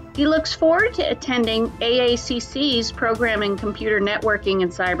 He looks forward to attending AACC's program in computer networking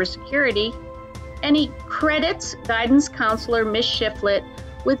and cybersecurity, and he credits guidance counselor Miss Shiflett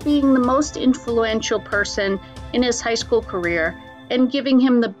with being the most influential person in his high school career and giving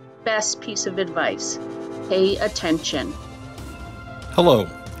him the best piece of advice: pay attention. Hello,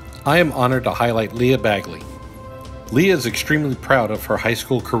 I am honored to highlight Leah Bagley. Leah is extremely proud of her high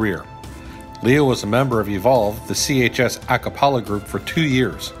school career. Leah was a member of Evolve, the CHS a cappella group, for 2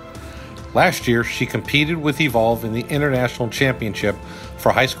 years. Last year, she competed with Evolve in the International Championship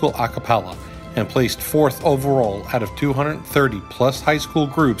for High School a cappella and placed 4th overall out of 230 plus high school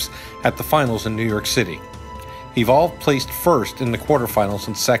groups at the finals in New York City. Evolve placed 1st in the quarterfinals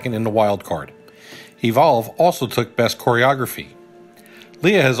and 2nd in the wild card. Evolve also took Best Choreography.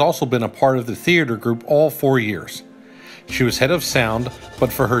 Leah has also been a part of the theater group all 4 years. She was head of sound,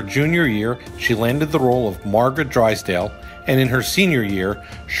 but for her junior year, she landed the role of Margaret Drysdale, and in her senior year,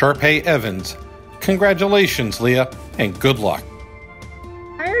 Sharpay Evans. Congratulations, Leah, and good luck.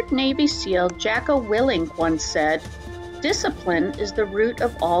 Retired Navy SEAL Jacko Willink once said, "Discipline is the root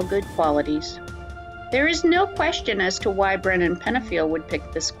of all good qualities." There is no question as to why Brennan Pennifield would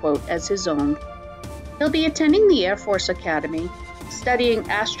pick this quote as his own. He'll be attending the Air Force Academy, studying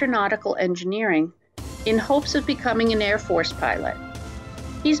astronautical engineering, in hopes of becoming an Air Force pilot.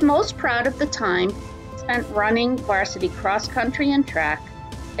 He's most proud of the time spent running varsity cross-country and track,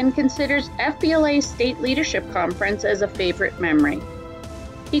 and considers FBLA's State Leadership Conference as a favorite memory.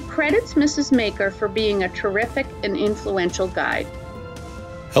 He credits Mrs. Maker for being a terrific and influential guide.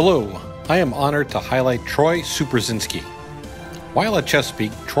 Hello, I am honored to highlight Troy Superzinski. While at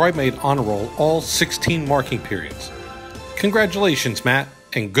Chesapeake, Troy made honor roll all 16 marking periods. Congratulations, Matt,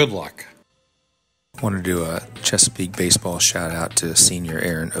 and good luck. I want to do a Chesapeake baseball shout out to senior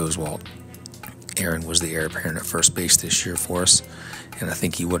Aaron Oswald. Aaron was the heir apparent at first base this year for us, and I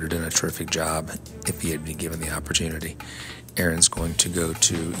think he would have done a terrific job if he had been given the opportunity. Aaron's going to go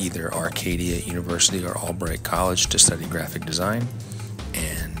to either Arcadia University or Albright College to study graphic design,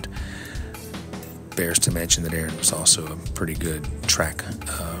 and bears to mention that Aaron was also a pretty good track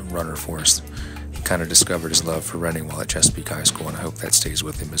runner for us. He kind of discovered his love for running while at Chesapeake High School, and I hope that stays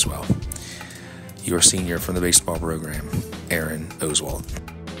with him as well. Your senior from the baseball program, Aaron Oswald.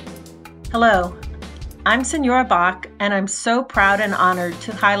 Hello, I'm Senora Bach, and I'm so proud and honored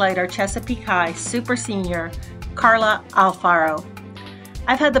to highlight our Chesapeake High super senior, Carla Alfaro.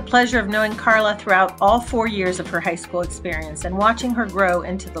 I've had the pleasure of knowing Carla throughout all 4 years of her high school experience and watching her grow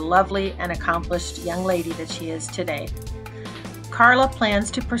into the lovely and accomplished young lady that she is today. Carla plans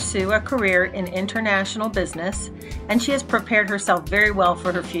to pursue a career in international business, and she has prepared herself very well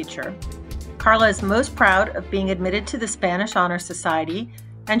for her future. Carla is most proud of being admitted to the Spanish Honor Society,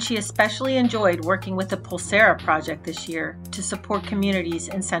 and she especially enjoyed working with the Pulsera project this year to support communities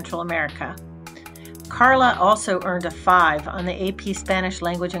in Central America. Carla also earned a 5 on the AP Spanish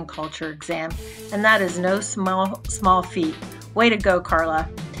Language and Culture exam, and that is no small feat. Way to go, Carla.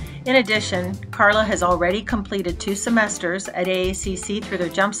 In addition, Carla has already completed 2 semesters at AACC through their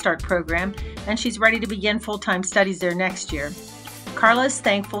Jumpstart program, and she's ready to begin full-time studies there next year. Carla is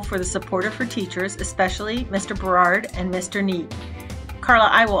thankful for the support of her teachers, especially Mr. Berard and Mr. Neat. Carla,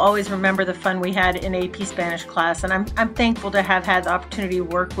 I will always remember the fun we had in AP Spanish class, and I'm thankful to have had the opportunity to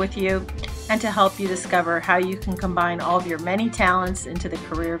work with you and to help you discover how you can combine all of your many talents into the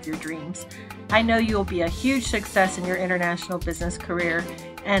career of your dreams. I know you will be a huge success in your international business career,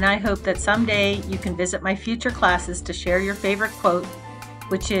 and I hope that someday you can visit my future classes to share your favorite quote,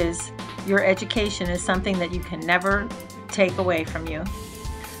 which is, "Your education is something that you can never take away from you."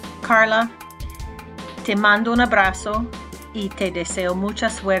 Carla, te mando un abrazo y te deseo mucha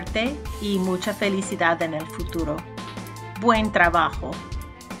suerte y mucha felicidad en el futuro. Buen trabajo.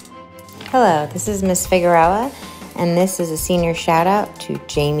 Hello, this is Miss Figueroa, and this is a senior shout out to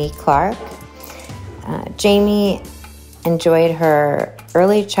Jamie Clark. Jamie enjoyed her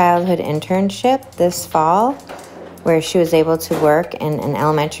early childhood internship this fall, where she was able to work in an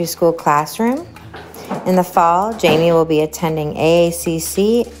elementary school classroom. In the fall, Jamie will be attending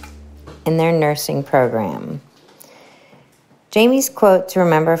AACC in their nursing program. Jamie's quote to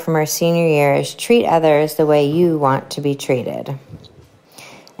remember from her senior year is, "Treat others the way you want to be treated."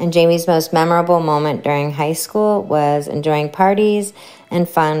 And Jamie's most memorable moment during high school was enjoying parties and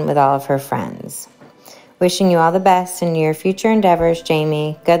fun with all of her friends. Wishing you all the best in your future endeavors,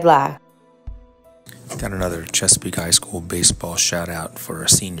 Jamie. Good luck. Got another Chesapeake High School baseball shout out for a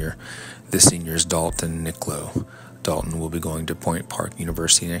senior. This senior is Dalton Nicklow. Dalton will be going to Point Park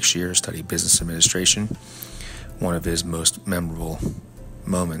University next year to study business administration. One of his most memorable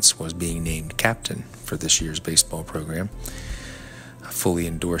moments was being named captain for this year's baseball program. I fully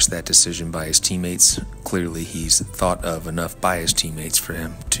endorse that decision by his teammates. Clearly, he's thought of enough by his teammates for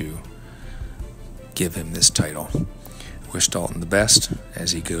him to give him this title. Wish Dalton the best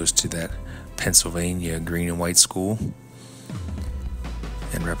as he goes to that Pennsylvania green and white school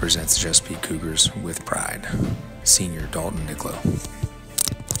and represents the Chesapeake Cougars with pride. Senior Dalton Nicklow.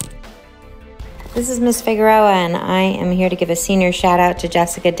 This is Miss Figueroa, and I am here to give a senior shout out to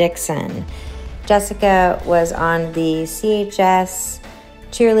Jessica Dixon. Jessica was on the CHS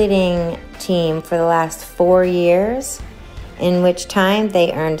cheerleading team for the last 4 years, in which time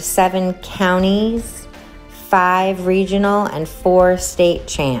they earned 7 counties, 5 regional, and 4 state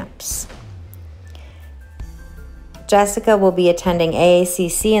champs. Jessica will be attending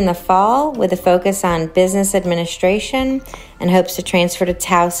AACC in the fall with a focus on business administration and hopes to transfer to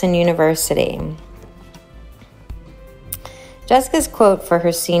Towson University. Jessica's quote for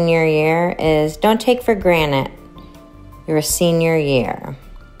her senior year is, "Don't take for granted your senior year."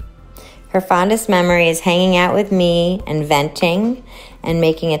 Her fondest memory is hanging out with me and venting and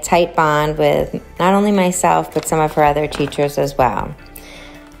making a tight bond with not only myself, but some of her other teachers as well.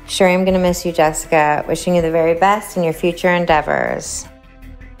 Sure, I'm going to miss you, Jessica. Wishing you the very best in your future endeavors.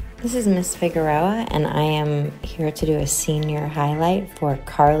 This is Miss Figueroa, and I am here to do a senior highlight for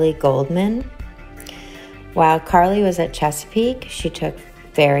Carly Goldman. While Carly was at Chesapeake, she took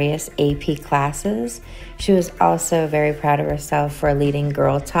various AP classes. She was also very proud of herself for leading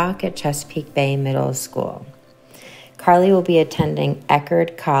Girl Talk at Chesapeake Bay Middle School. Carly will be attending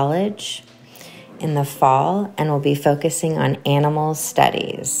Eckerd College in the fall and will be focusing on animal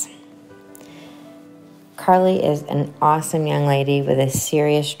studies. Carly is an awesome young lady with a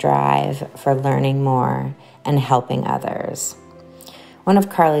serious drive for learning more and helping others. One of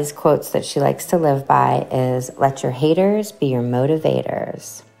Carly's quotes that she likes to live by is, "Let your haters be your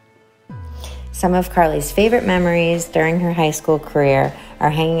motivators." Some of Carly's favorite memories during her high school career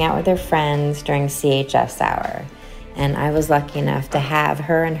are hanging out with her friends during CHS hour. And I was lucky enough to have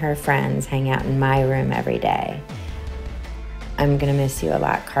her and her friends hang out in my room every day. I'm gonna miss you a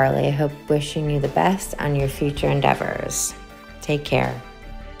lot, Carly. I hope wishing you the best on your future endeavors. Take care.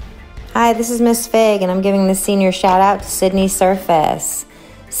 Hi, this is Miss Fig, and I'm giving the senior shout out to Sydney Surface.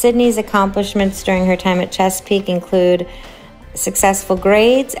 Sydney's accomplishments during her time at Chesapeake include successful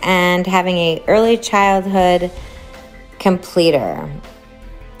grades and having an early childhood completer.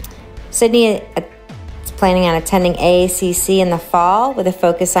 Sydney is planning on attending AACC in the fall with a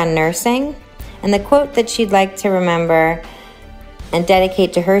focus on nursing. And the quote that she'd like to remember and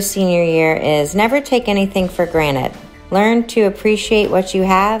dedicate to her senior year is, "Never take anything for granted. Learn to appreciate what you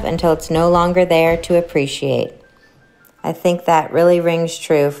have until it's no longer there to appreciate." I think that really rings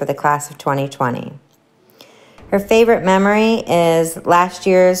true for the class of 2020. Her favorite memory is last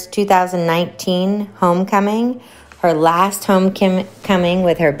year's 2019 homecoming, her last homecoming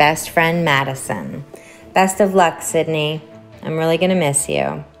with her best friend, Madison. Best of luck, Sydney. I'm really going to miss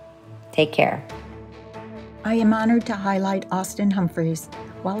you. Take care. I am honored to highlight Austin Humphreys.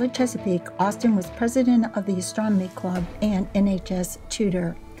 While at Chesapeake, Austin was president of the Astronomy Club and NHS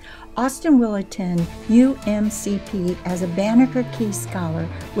tutor. Austin will attend UMCP as a Banneker Key Scholar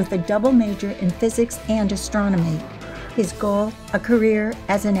with a double major in physics and astronomy. His goal, a career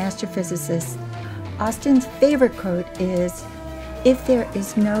as an astrophysicist. Austin's favorite quote is, "If there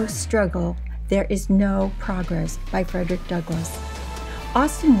is no struggle, there is no progress," by Frederick Douglass.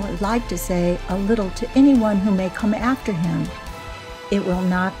 Austin would like to say a little to anyone who may come after him. It will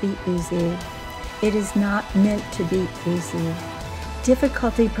not be easy. It is not meant to be easy.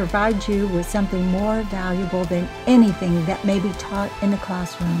 Difficulty provides you with something more valuable than anything that may be taught in a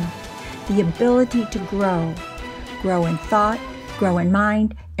classroom. The ability to grow. Grow in thought, grow in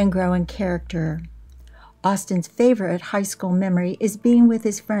mind, and grow in character. Austin's favorite high school memory is being with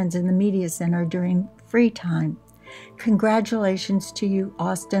his friends in the media center during free time. Congratulations to you,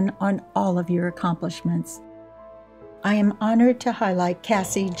 Austin, on all of your accomplishments. I am honored to highlight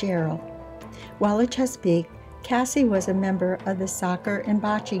Cassie Gerald. While at Chesapeake, Cassie was a member of the soccer and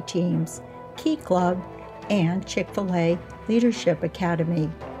bocce teams, Key Club, and Chick-fil-A Leadership Academy.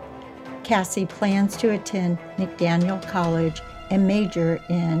 Cassie plans to attend McDaniel College and major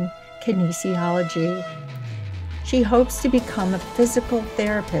in kinesiology. She hopes to become a physical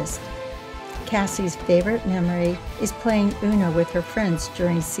therapist. Cassie's favorite memory is playing Uno with her friends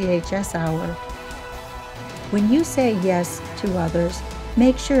during CHS hour. When you say yes to others,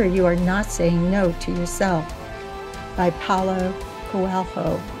 make sure you are not saying no to yourself. By Paulo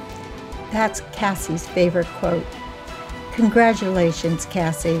Coelho. That's Cassie's favorite quote. Congratulations,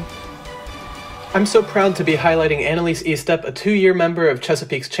 Cassie. I'm so proud to be highlighting Annalise Eastep, a 2-year member of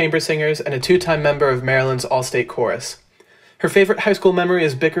Chesapeake's Chamber Singers and a 2-time member of Maryland's All-State Chorus. Her favorite high school memory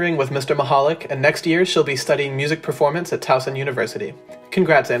is bickering with Mr. Mahalik, and next year she'll be studying music performance at Towson University.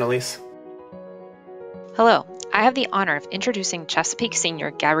 Congrats, Annalise. Hello, I have the honor of introducing Chesapeake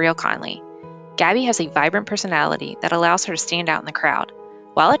senior Gabrielle Conley. Gabby has a vibrant personality that allows her to stand out in the crowd.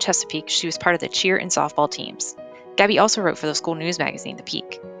 While at Chesapeake, she was part of the cheer and softball teams. Gabby also wrote for the school news magazine, The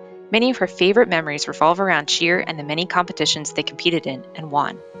Peak. Many of her favorite memories revolve around cheer and the many competitions they competed in and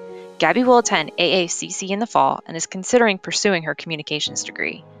won. Gabby will attend AACC in the fall and is considering pursuing her communications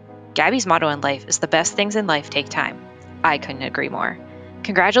degree. Gabby's motto in life is "The best things in life take time." I couldn't agree more.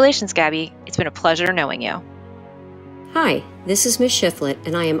 Congratulations, Gabby. It's been a pleasure knowing you. Hi, this is Ms. Shiflett,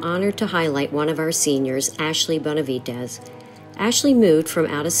 and I am honored to highlight one of our seniors, Ashley Bonavides. Ashley moved from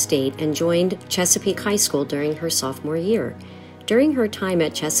out of state and joined Chesapeake High School during her sophomore year. During her time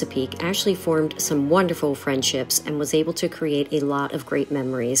at Chesapeake, Ashley formed some wonderful friendships and was able to create a lot of great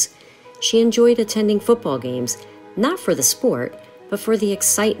memories. She enjoyed attending football games, not for the sport, but for the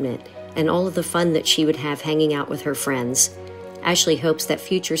excitement and all of the fun that she would have hanging out with her friends. Ashley hopes that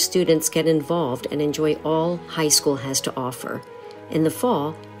future students get involved and enjoy all high school has to offer. In the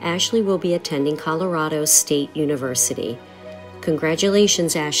fall, Ashley will be attending Colorado State University.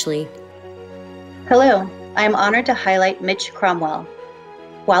 Congratulations, Ashley. Hello, I am honored to highlight Mitch Cromwell.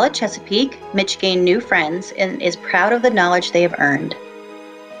 While at Chesapeake, Mitch gained new friends and is proud of the knowledge they have earned.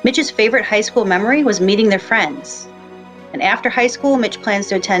 Mitch's favorite high school memory was meeting their friends. And after high school, Mitch plans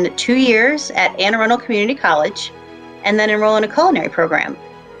to attend 2 years at Anne Arundel Community College and then enroll in a culinary program.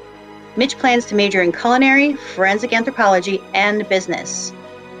 Mitch plans to major in culinary, forensic anthropology, and business.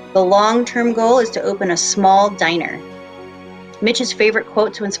 The long-term goal is to open a small diner. Mitch's favorite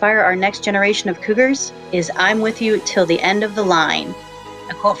quote to inspire our next generation of Cougars is, "I'm with you till the end of the line."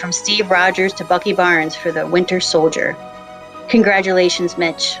 A quote from Steve Rogers to Bucky Barnes for the Winter Soldier. Congratulations,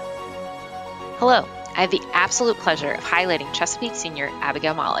 Mitch. Hello, I have the absolute pleasure of highlighting Chesapeake senior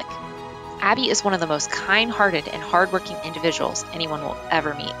Abigail Malik. Abby is one of the most kind-hearted and hardworking individuals anyone will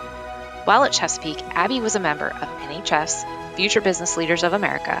ever meet. While at Chesapeake, Abby was a member of NHS, Future Business Leaders of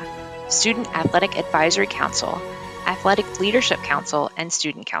America, Student Athletic Advisory Council, Athletic Leadership Council, and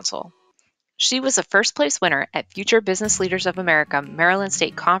Student Council. She was a first-place winner at Future Business Leaders of America Maryland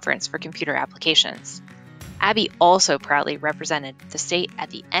State Conference for Computer Applications. Abby also proudly represented the state at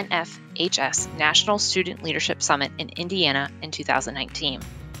the NFHS National Student Leadership Summit in Indiana in 2019.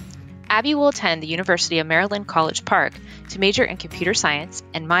 Abby will attend the University of Maryland College Park to major in computer science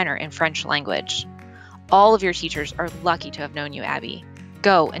and minor in French language. All of your teachers are lucky to have known you, Abby.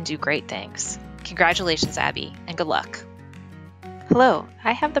 Go and do great things. Congratulations, Abby, and good luck. Hello,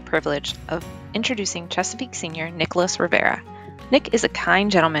 I have the privilege of introducing Chesapeake senior Nicholas Rivera. Nick is a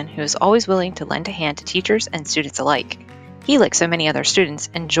kind gentleman who is always willing to lend a hand to teachers and students alike. He, like so many other students,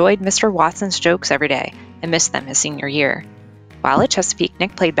 enjoyed Mr. Watson's jokes every day and missed them his senior year. While at Chesapeake,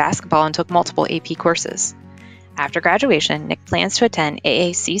 Nick played basketball and took multiple AP courses. After graduation, Nick plans to attend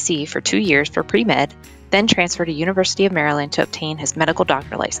AACC for 2 years for pre-med, then transfer to University of Maryland to obtain his medical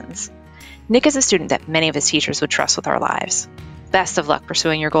doctor license. Nick is a student that many of his teachers would trust with our lives. Best of luck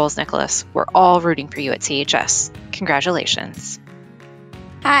pursuing your goals, Nicholas. We're all rooting for you at CHS. Congratulations.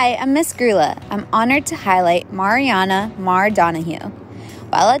 Hi, I'm Miss Grula. I'm honored to highlight Mariana Mar Donahue.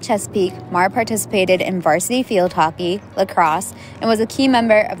 While at Chesapeake, Mar participated in varsity field hockey, lacrosse, and was a key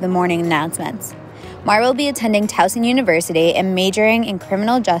member of the morning announcements. Mar will be attending Towson University and majoring in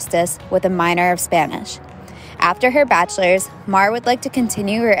criminal justice with a minor of Spanish. After her bachelor's, Mar would like to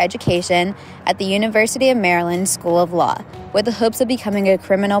continue her education at the University of Maryland School of Law with the hopes of becoming a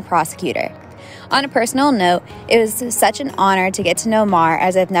criminal prosecutor. On a personal note, it was such an honor to get to know Mar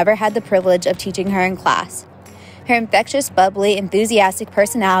as I've never had the privilege of teaching her in class. Her infectious, bubbly, enthusiastic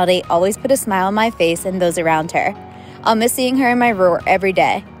personality always put a smile on my face and those around her. I'll miss seeing her in my roar every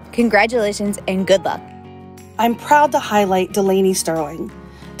day. Congratulations and good luck. I'm proud to highlight Delaney Sterling.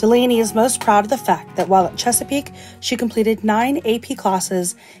 Delaney is most proud of the fact that while at Chesapeake, she completed 9 AP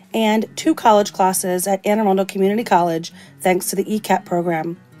classes and 2 college classes at Anne Arundel Community College thanks to the ECAT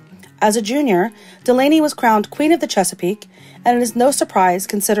program. As a junior, Delaney was crowned Queen of the Chesapeake, and it is no surprise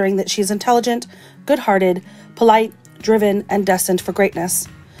considering that she is intelligent, good-hearted, polite, driven, and destined for greatness.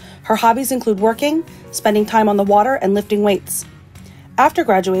 Her hobbies include working, spending time on the water, and lifting weights. After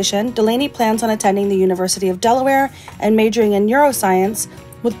graduation, Delaney plans on attending the University of Delaware and majoring in neuroscience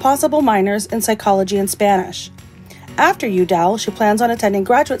with possible minors in psychology and Spanish. After UDel, she plans on attending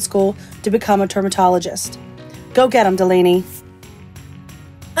graduate school to become a dermatologist. Go get 'em, Delaney.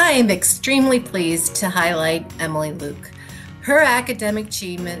 I am extremely pleased to highlight Emily Luke. Her academic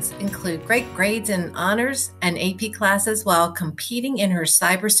achievements include great grades in honors and AP classes while competing in her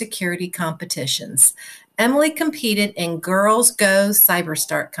cybersecurity competitions. Emily competed in Girls Go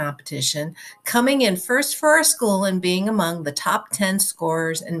CyberStart competition, coming in first for our school and being among the top 10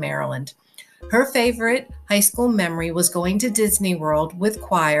 scorers in Maryland. Her favorite high school memory was going to Disney World with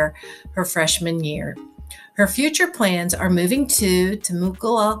choir her freshman year. Her future plans are moving to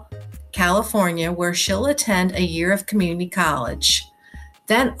Temecula, California, where she'll attend a year of community college.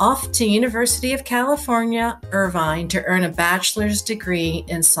 Then off to University of California, Irvine to earn a bachelor's degree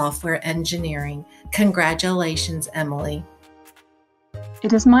in software engineering. Congratulations, Emily.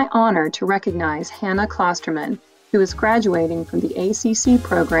 It is my honor to recognize Hannah Klosterman, who is graduating from the ACC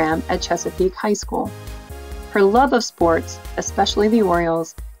program at Chesapeake High School. Her love of sports, especially the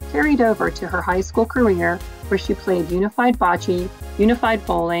Orioles, carried over to her high school career where she played unified bocce, unified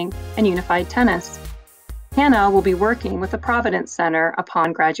bowling, and unified tennis. Hannah will be working with the Providence Center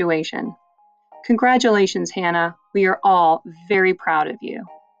upon graduation. Congratulations, Hannah. We are all very proud of you.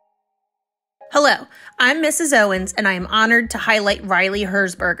 Hello, I'm Mrs. Owens, and I am honored to highlight Riley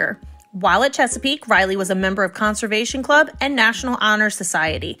Herzberger. While at Chesapeake, Riley was a member of Conservation Club and National Honor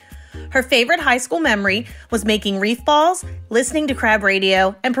Society. Her favorite high school memory was making wreath balls, listening to crab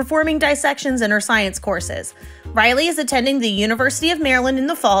radio, and performing dissections in her science courses. Riley is attending the University of Maryland in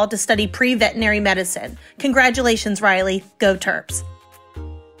the fall to study pre-veterinary medicine. Congratulations, Riley. Go Terps.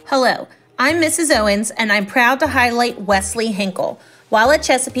 Hello, I'm Mrs. Owens, and I'm proud to highlight Wesley Hinkle. While at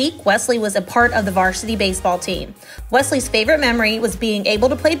Chesapeake, Wesley was a part of the varsity baseball team. Wesley's favorite memory was being able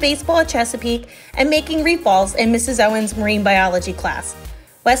to play baseball at Chesapeake and making wreath balls in Mrs. Owens' marine biology class.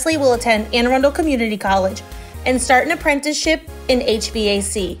 Wesley will attend Anne Arundel Community College and start an apprenticeship in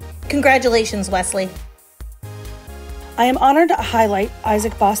HVAC. Congratulations, Wesley. I am honored to highlight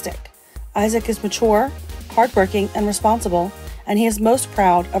Isaac Bostic. Isaac is mature, hardworking, and responsible, and he is most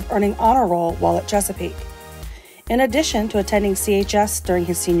proud of earning honor roll while at Chesapeake. In addition to attending CHS during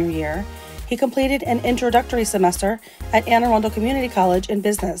his senior year, he completed an introductory semester at Anne Arundel Community College in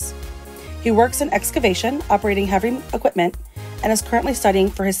business. He works in excavation, operating heavy equipment, and is currently studying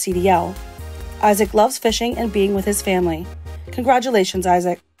for his CDL. Isaac loves fishing and being with his family. Congratulations,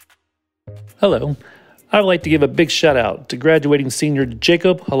 Isaac. Hello. I would like to give a big shout out to graduating senior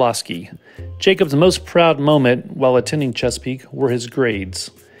Jacob Holoski. Jacob's most proud moment while attending Chesapeake were his grades.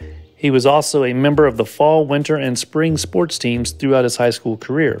 He was also a member of the fall, winter, and spring sports teams throughout his high school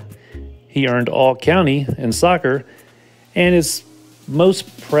career. He earned All-County in soccer, and his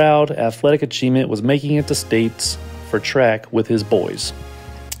most proud athletic achievement was making it to states for track with his boys.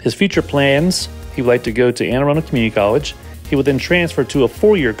 His future plans, he would like to go to Anne Arundel Community College. He would then transfer to a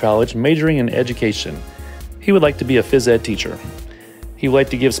 4-year college majoring in education. He would like to be a phys ed teacher. He would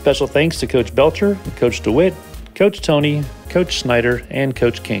like to give special thanks to Coach Belcher, Coach DeWitt, Coach Tony, Coach Snyder, and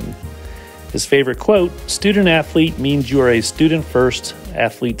Coach King. His favorite quote, "Student athlete means you are a student first,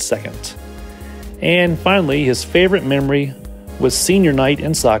 athlete second." And finally, his favorite memory was senior night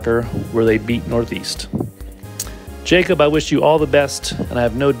in soccer where they beat Northeast. Jacob, I wish you all the best, and I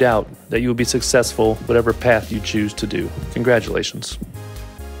have no doubt that you will be successful whatever path you choose to do. Congratulations.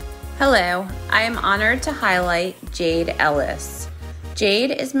 Hello, I am honored to highlight Jade Ellis.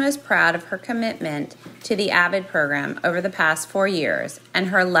 Jade is most proud of her commitment to the AVID program over the past 4 years and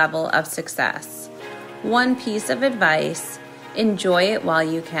her level of success. One piece of advice, enjoy it while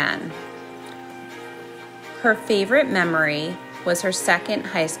you can. Her favorite memory was her second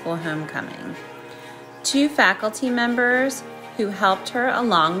high school homecoming. 2 faculty members who helped her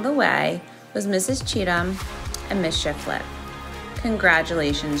along the way was Mrs. Cheatham and Miss Shiflett.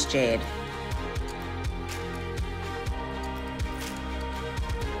 Congratulations, Jade.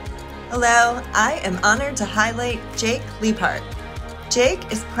 Hello, I am honored to highlight Jake Liebhart.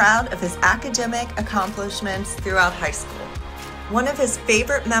 Jake is proud of his academic accomplishments throughout high school. One of his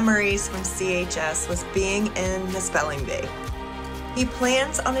favorite memories from CHS was being in the spelling bee. He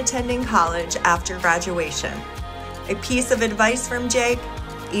plans on attending college after graduation. A piece of advice from Jake,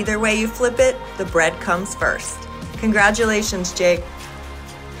 either way you flip it, the bread comes first. Congratulations, Jake.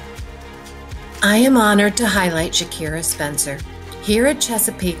 I am honored to highlight Shakira Spencer. Here at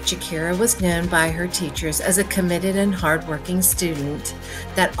Chesapeake, Shakira was known by her teachers as a committed and hardworking student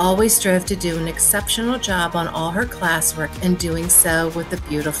that always strove to do an exceptional job on all her classwork and doing so with a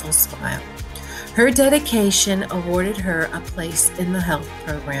beautiful smile. Her dedication awarded her a place in the health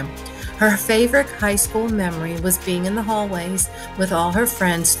program. Her favorite high school memory was being in the hallways with all her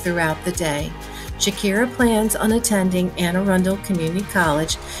friends throughout the day. Shakira plans on attending Anne Arundel Community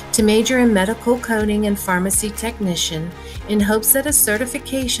College to major in medical coding and pharmacy technician in hopes that a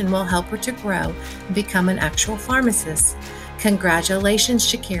certification will help her to grow and become an actual pharmacist. Congratulations,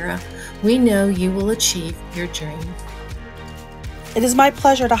 Shakira. We know you will achieve your dream. It is my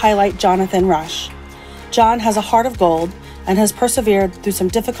pleasure to highlight Jonathan Rush. John has a heart of gold and has persevered through some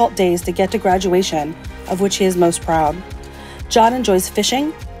difficult days to get to graduation, of which he is most proud. John enjoys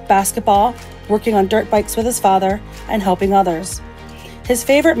fishing, basketball, working on dirt bikes with his father, and helping others. His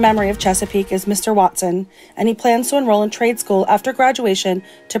favorite memory of Chesapeake is Mr. Watson, and he plans to enroll in trade school after graduation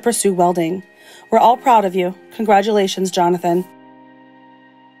to pursue welding. We're all proud of you. Congratulations, Jonathan.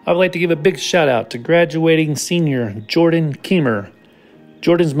 I would like to give a big shout out to graduating senior Jordan Keemer.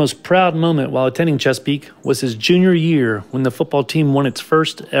 Jordan's most proud moment while attending Chesapeake was his junior year when the football team won its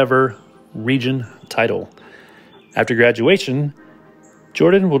first ever region title. After graduation,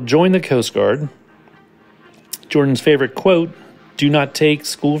 Jordan will join the Coast Guard. Jordan's favorite quote, "Do not take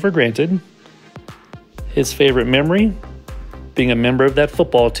school for granted." His favorite memory, being a member of that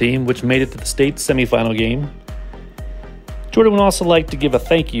football team which made it to the state semifinal game. Jordan would also like to give a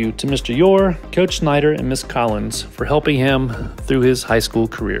thank you to Mr. Yore, Coach Snyder, and Miss Collins for helping him through his high school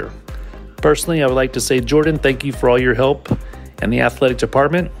career. Personally, I would like to say, Jordan, thank you for all your help in the athletic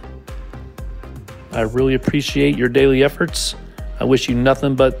department. I really appreciate your daily efforts. I wish you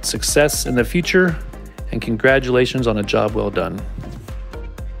nothing but success in the future, and congratulations on a job well done.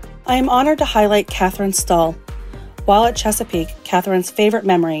 I am honored to highlight Catherine Stull. While at Chesapeake, Catherine's favorite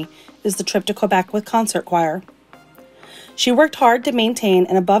memory is the trip to Quebec with concert choir. She worked hard to maintain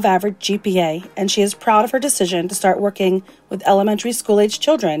an above-average GPA, and she is proud of her decision to start working with elementary school-age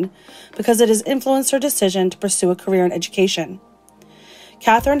children because it has influenced her decision to pursue a career in education.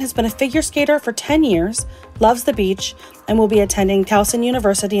 Catherine has been a figure skater for 10 years, loves the beach, and will be attending Towson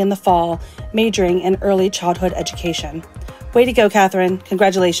University in the fall, majoring in early childhood education. Way to go, Catherine.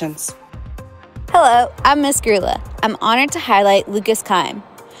 Congratulations. Hello, I'm Miss Grula. I'm honored to highlight Lucas Kime.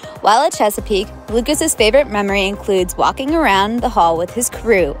 While at Chesapeake, Lucas's favorite memory includes walking around the hall with his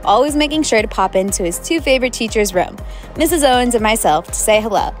crew, always making sure to pop into his 2 favorite teachers' room, Mrs. Owens and myself, to say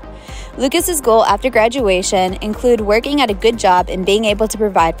hello. Lucas's goal after graduation include working at a good job and being able to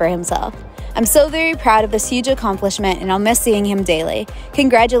provide for himself. I'm so very proud of this huge accomplishment, and I'll miss seeing him daily.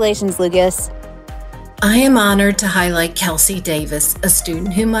 Congratulations, Lucas. I am honored to highlight Kelsey Davis, a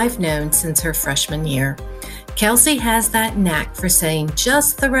student whom I've known since her freshman year. Kelsey has that knack for saying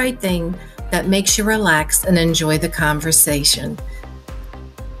just the right thing that makes you relax and enjoy the conversation.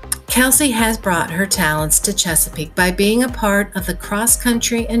 Kelsey has brought her talents to Chesapeake by being a part of the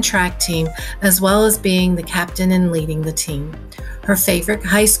cross-country and track team, as well as being the captain and leading the team. Her favorite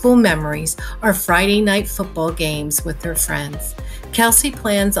high school memories are Friday night football games with her friends. Kelsey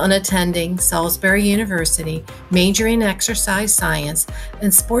plans on attending Salisbury University, majoring in exercise science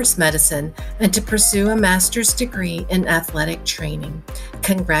and sports medicine, and to pursue a master's degree in athletic training.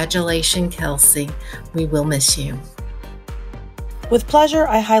 Congratulations, Kelsey. We will miss you. With pleasure,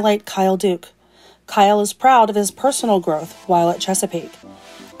 I highlight Kyle Duke. Kyle is proud of his personal growth while at Chesapeake.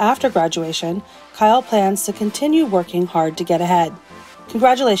 After graduation, Kyle plans to continue working hard to get ahead.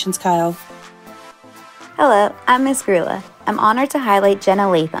 Congratulations, Kyle. Hello, I'm Miss Grula. I'm honored to highlight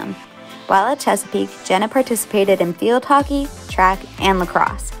Jenna Latham. While at Chesapeake, Jenna participated in field hockey, track, and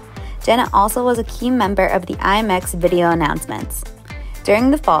lacrosse. Jenna also was a key member of the IMX video announcements.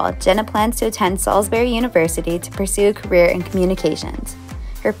 During the fall, Jenna plans to attend Salisbury University to pursue a career in communications.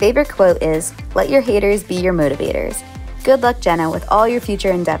 Her favorite quote is, "Let your haters be your motivators." Good luck, Jenna, with all your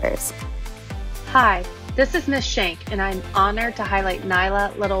future endeavors. Hi, this is Miss Shank, and I'm honored to highlight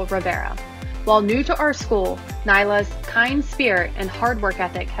Nyla Little Rivera. While new to our school, Nyla's kind spirit and hard work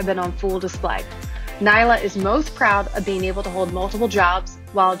ethic have been on full display. Nyla is most proud of being able to hold multiple jobs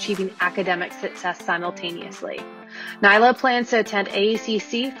while achieving academic success simultaneously. Nyla plans to attend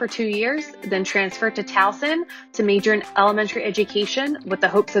AACC for 2 years, then transfer to Towson to major in elementary education with the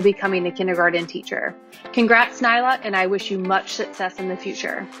hopes of becoming a kindergarten teacher. Congrats, Nyla, and I wish you much success in the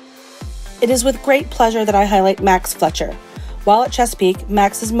future. It is with great pleasure that I highlight Max Fletcher. While at Chesapeake,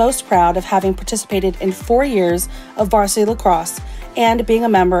 Max is most proud of having participated in 4 years of varsity lacrosse and being a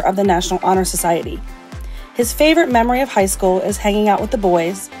member of the National Honor Society. His favorite memory of high school is hanging out with the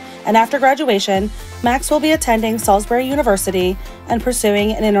boys, and after graduation, Max will be attending Salisbury University and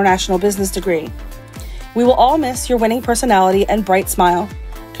pursuing an international business degree. We will all miss your winning personality and bright smile.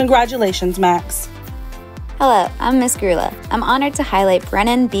 Congratulations, Max. Hello, I'm Miss Grula. I'm honored to highlight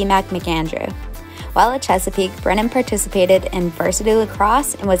Brennan B. McAndrew. While at Chesapeake, Brennan participated in varsity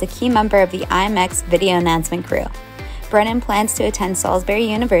lacrosse and was a key member of the IMX video announcement crew. Brennan plans to attend Salisbury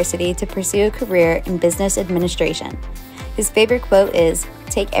University to pursue a career in business administration. His favorite quote is,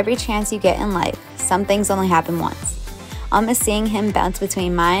 "Take every chance you get in life. Some things only happen once." I'll miss seeing him bounce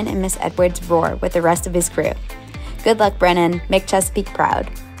between mine and Miss Edwards' roar with the rest of his crew. Good luck, Brennan. Make Chesapeake proud.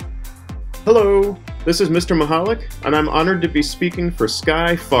 Hello, this is Mr. Mahalik, and I'm honored to be speaking for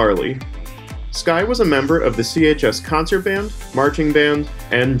Sky Farley. Sky was a member of the CHS concert band, marching band,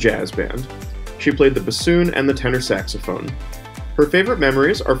 and jazz band. She played the bassoon and the tenor saxophone. Her favorite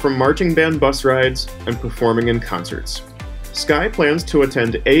memories are from marching band bus rides and performing in concerts. Sky plans to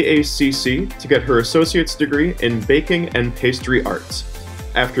attend AACC to get her associate's degree in baking and pastry arts.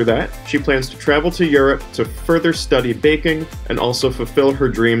 After that, she plans to travel to Europe to further study baking and also fulfill her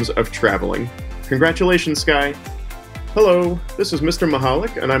dreams of traveling. Congratulations, Sky! Hello, this is Mr.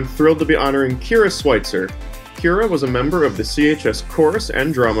 Mahalik, and I'm thrilled to be honoring Kira Schweitzer. Kira was a member of the CHS chorus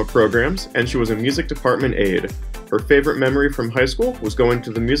and drama programs, and she was a music department aide. Her favorite memory from high school was going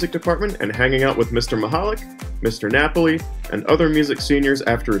to the music department and hanging out with Mr. Mahalik, Mr. Napoli, and other music seniors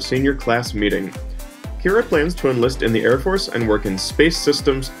after a senior class meeting. Kira plans to enlist in the Air Force and work in space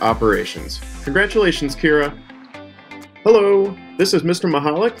systems operations. Congratulations, Kira! Hello, this is Mr.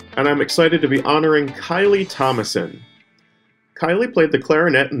 Mahalik, and I'm excited to be honoring Kylie Thomason. Kylie played the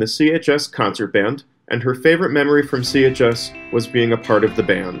clarinet in the CHS concert band, and her favorite memory from CHS was being a part of the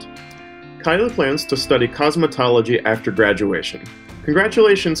band. Kylie plans to study cosmetology after graduation.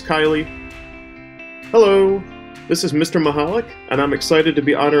 Congratulations, Kylie! Hello, this is Mr. Mahalik, and I'm excited to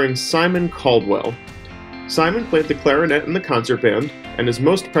be honoring Simon Caldwell. Simon played the clarinet in the concert band and is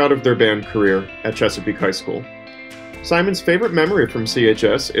most proud of their band career at Chesapeake High School. Simon's favorite memory from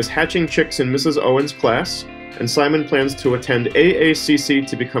CHS is hatching chicks in Mrs. Owens' class, and Simon plans to attend AACC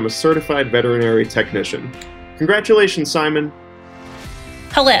to become a certified veterinary technician. Congratulations, Simon!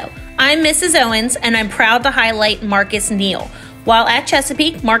 Hello, I'm Mrs. Owens, and I'm proud to highlight Marcus Neal. While at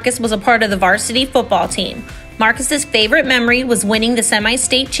Chesapeake, Marcus was a part of the varsity football team. Marcus's favorite memory was winning the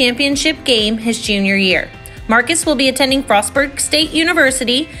semi-state championship game his junior year. Marcus will be attending Frostburg State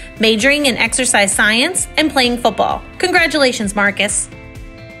University, majoring in exercise science, and playing football. Congratulations, Marcus.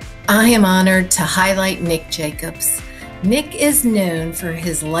 I am honored to highlight Nick Jacobs. Nick is known for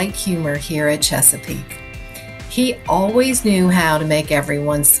his light humor here at Chesapeake. He always knew how to make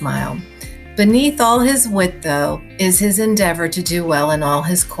everyone smile. Beneath all his wit, though, is his endeavor to do well in all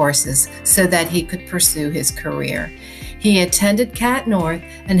his courses so that he could pursue his career. He attended Cat North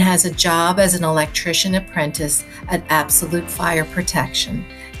and has a job as an electrician apprentice at Absolute Fire Protection.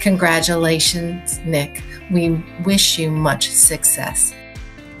 Congratulations, Nick. We wish you much success.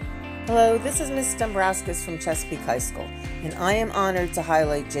 Hello, this is Ms. Dombrowskis from Chesapeake High School, and I am honored to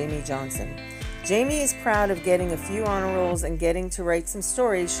highlight Jamie Johnson. Jamie is proud of getting a few honor rolls and getting to write some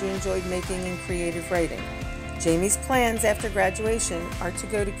stories she enjoyed making in creative writing. Jamie's plans after graduation are to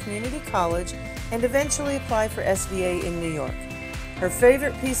go to community college and eventually apply for SVA in New York. Her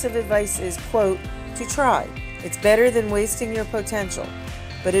favorite piece of advice is, quote, to try. It's better than wasting your potential.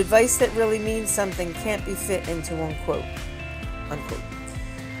 But advice that really means something can't be fit into one quote, unquote.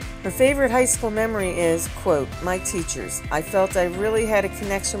 Her favorite high school memory is, quote, my teachers. I felt I really had a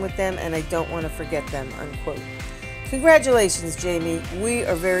connection with them and I don't want to forget them, unquote. Congratulations, Jamie. We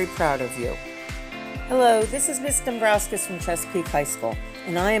are very proud of you. Hello, this is Ms. Dombrowskis from Chesapeake High School,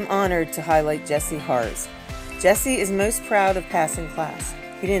 and I am honored to highlight Jesse Hars. Jesse is most proud of passing class.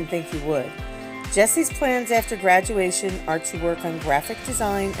 He didn't think he would. Jesse's plans after graduation are to work on graphic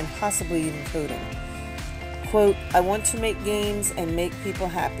design and possibly even coding. Quote, I want to make games and make people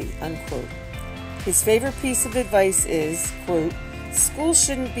happy, unquote. His favorite piece of advice is, quote, school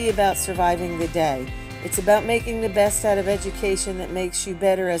shouldn't be about surviving the day. It's about making the best out of education that makes you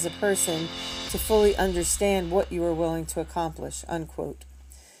better as a person to fully understand what you are willing to accomplish, unquote.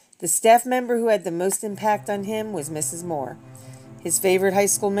 The staff member who had the most impact on him was Mrs. Moore. His favorite high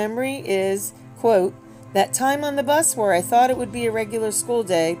school memory is, quote, that time on the bus where I thought it would be a regular school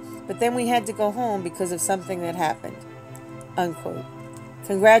day, but then we had to go home because of something that happened, unquote.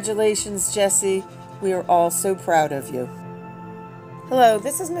 Congratulations, Jesse. We are all so proud of you. Hello,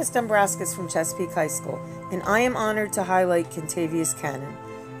 this is Ms. Dombrowskis from Chesapeake High School, and I am honored to highlight Contavious Cannon.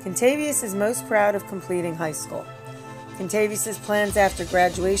 Contavious is most proud of completing high school. Contavious' plans after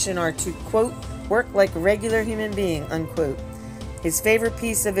graduation are to, quote, work like a regular human being, unquote. His favorite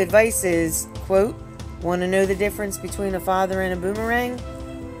piece of advice is, quote, want to know the difference between a father and a boomerang?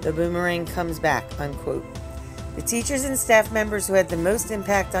 The boomerang comes back, unquote. The teachers and staff members who had the most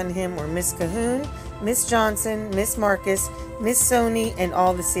impact on him were Miss Cahoon, Miss Johnson, Miss Marcus, Miss Sony, and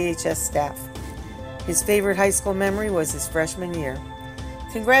all the CHS staff. His favorite high school memory was his freshman year.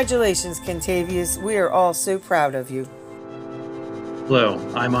 Congratulations, Contavious. We are all so proud of you. Hello,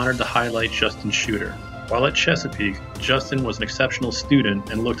 I'm honored to highlight Justin Shooter. While at Chesapeake, Justin was an exceptional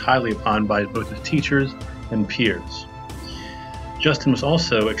student and looked highly upon by both his teachers and peers. Justin was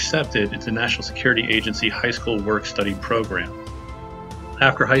also accepted into the National Security Agency High School Work Study Program.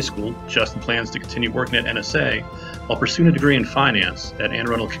 After high school, Justin plans to continue working at NSA while pursuing a degree in finance at Anne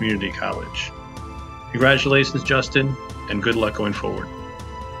Arundel Community College. Congratulations, Justin, and good luck going forward.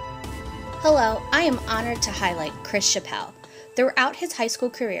 Hello, I am honored to highlight Chris Chappelle. Throughout his high school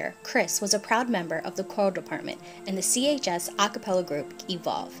career, Chris was a proud member of the choral department in the CHS a cappella group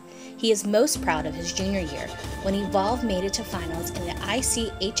Evolve. He is most proud of his junior year when Evolve made it to finals in the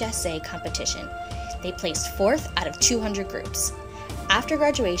ICHSA competition. They placed 4th out of 200 groups. After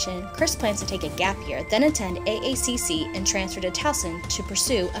graduation, Chris plans to take a gap year, then attend AACC and transfer to Towson to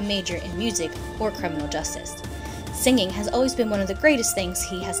pursue a major in music or criminal justice. Singing has always been one of the greatest things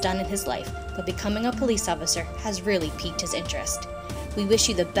he has done in his life, but becoming a police officer has really piqued his interest. We wish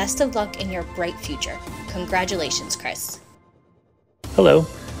you the best of luck in your bright future. Congratulations, Chris. Hello.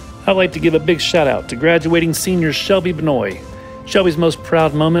 I'd like to give a big shout out to graduating senior Shelby Benoit. Shelby's most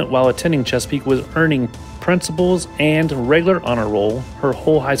proud moment while attending Chesapeake was earning principals and regular honor roll her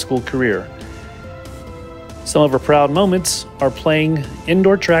whole high school career. Some of her proud moments are playing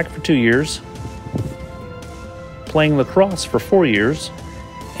indoor track for 2 years, playing lacrosse for 4 years,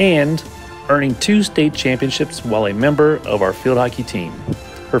 and earning 2 state championships while a member of our field hockey team.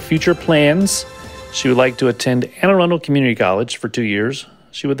 Her future plans, she would like to attend Anne Arundel Community College for 2 years.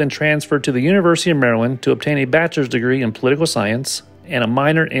 She would then transfer to the University of Maryland to obtain a bachelor's degree in political science and a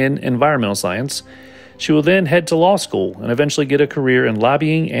minor in environmental science. She will then head to law school and eventually get a career in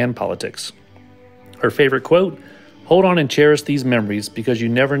lobbying and politics. Her favorite quote, hold on and cherish these memories because you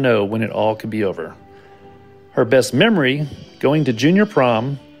never know when it all could be over. Her best memory, going to junior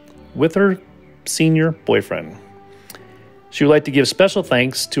prom with her senior boyfriend. She would like to give special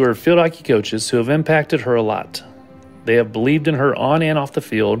thanks to her field hockey coaches who have impacted her a lot. They have believed in her on and off the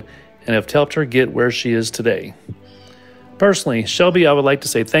field and have helped her get where she is today. Personally, Shelby, I would like to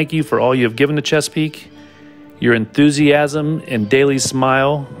say thank you for all you have given to Chesapeake. Your enthusiasm and daily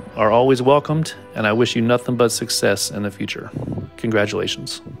smile are always welcomed, and I wish you nothing but success in the future.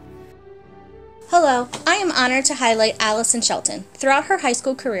 Congratulations. Hello, I am honored to highlight Allison Shelton. Throughout her high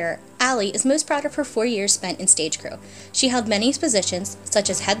school career, Allie is most proud of her 4 years spent in stage crew. She held many positions, such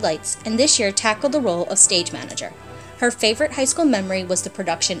as headlights, and this year tackled the role of stage manager. Her favorite high school memory was the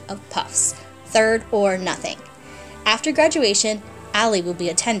production of Puffs, Third or Nothing. After graduation, Allie will be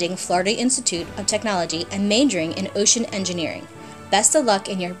attending Florida Institute of Technology and majoring in ocean engineering. Best of luck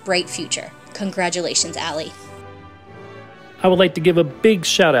in your bright future. Congratulations, Allie. I would like to give a big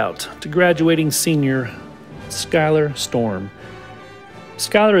shout out to graduating senior Skylar Storm.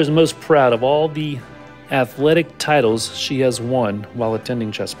 Skylar is most proud of all the athletic titles she has won while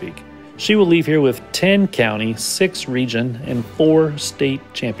attending Chesapeake. She will leave here with 10 county, 6 region, and 4 state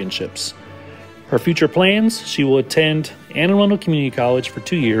championships. Her future plans: she will attend Anne Arundel Community College for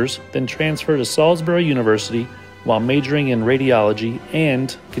 2 years, then transfer to Salisbury University while majoring in radiology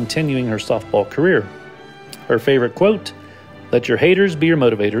and continuing her softball career. Her favorite quote: "Let your haters be your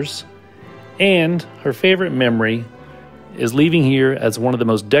motivators." And her favorite memory is leaving here as one of the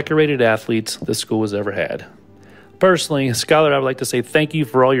most decorated athletes the school has ever had. Personally, Skylar, I would like to say thank you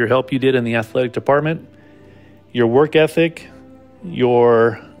for all your help you did in the athletic department. Your work ethic,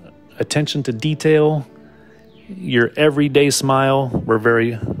 your attention to detail, your everyday smile were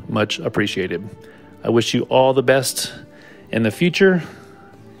very much appreciated. I wish you all the best in the future,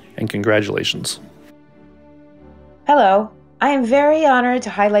 and congratulations. Hello, I am very honored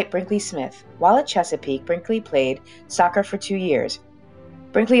to highlight Brinkley Smith. While at Chesapeake, Brinkley played soccer for 2 years.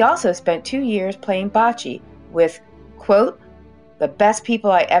 Brinkley also spent 2 years playing bocce with, quote, "the best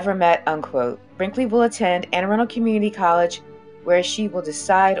people I ever met," unquote. Brinkley will attend Anne Arundel Community College, where she will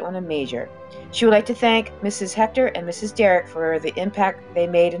decide on a major. She would like to thank Mrs. Hector and Mrs. Derrick for the impact they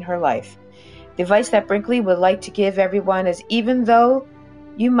made in her life. The advice that Brinkley would like to give everyone is, even though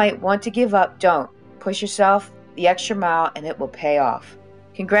you might want to give up, don't. Push yourself the extra mile and it will pay off.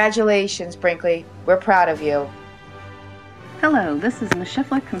 Congratulations, Brinkley. We're proud of you. Hello, this is Ms.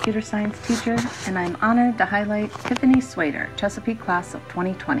 Shiflett, computer science teacher, and I'm honored to highlight Tiffany Swader, Chesapeake class of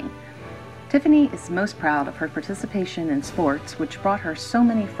 2020. Tiffany is most proud of her participation in sports, which brought her so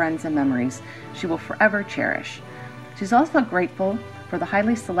many friends and memories she will forever cherish. She's also grateful for the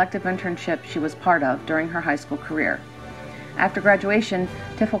highly selective internship she was part of during her high school career. After graduation,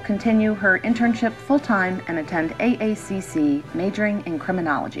 Tiff will continue her internship full-time and attend AACC, majoring in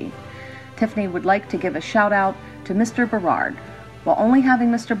criminology. Tiffany would like to give a shout-out to Mr. Berard. While only having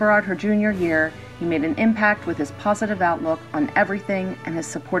Mr. Berard her junior year, he made an impact with his positive outlook on everything and his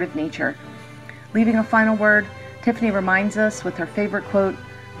supportive nature. Leaving a final word, Tiffany reminds us with her favorite quote,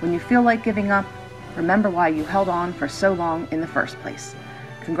 "When you feel like giving up, remember why you held on for so long in the first place."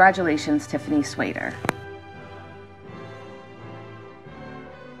 Congratulations, Tiffany Swader.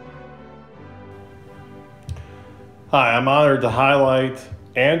 Hi, I'm honored to highlight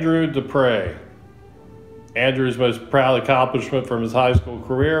Andrew Dupre. Andrew's most proud accomplishment from his high school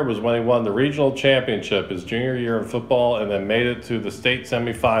career was when he won the regional championship his junior year in football and then made it to the state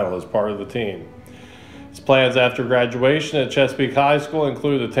semifinal as part of the team. His plans after graduation at Chesapeake High School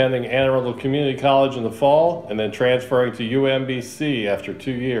include attending Anne Arundel Community College in the fall and then transferring to UMBC after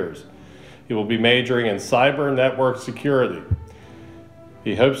 2 years. He will be majoring in cyber network security.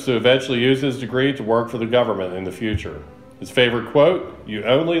 He hopes to eventually use his degree to work for the government in the future. His favorite quote, "You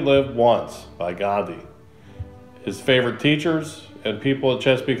only live once," by Gandhi. His favorite teachers and people at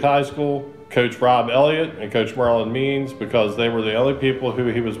Chesapeake High School, Coach Rob Elliott and Coach Merlin Means, because they were the only people who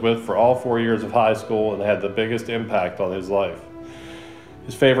he was with for all 4 years of high school and had the biggest impact on his life.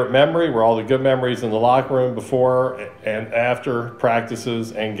 His favorite memory were all the good memories in the locker room before and after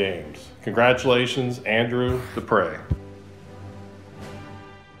practices and games. Congratulations, Andrew Dupre.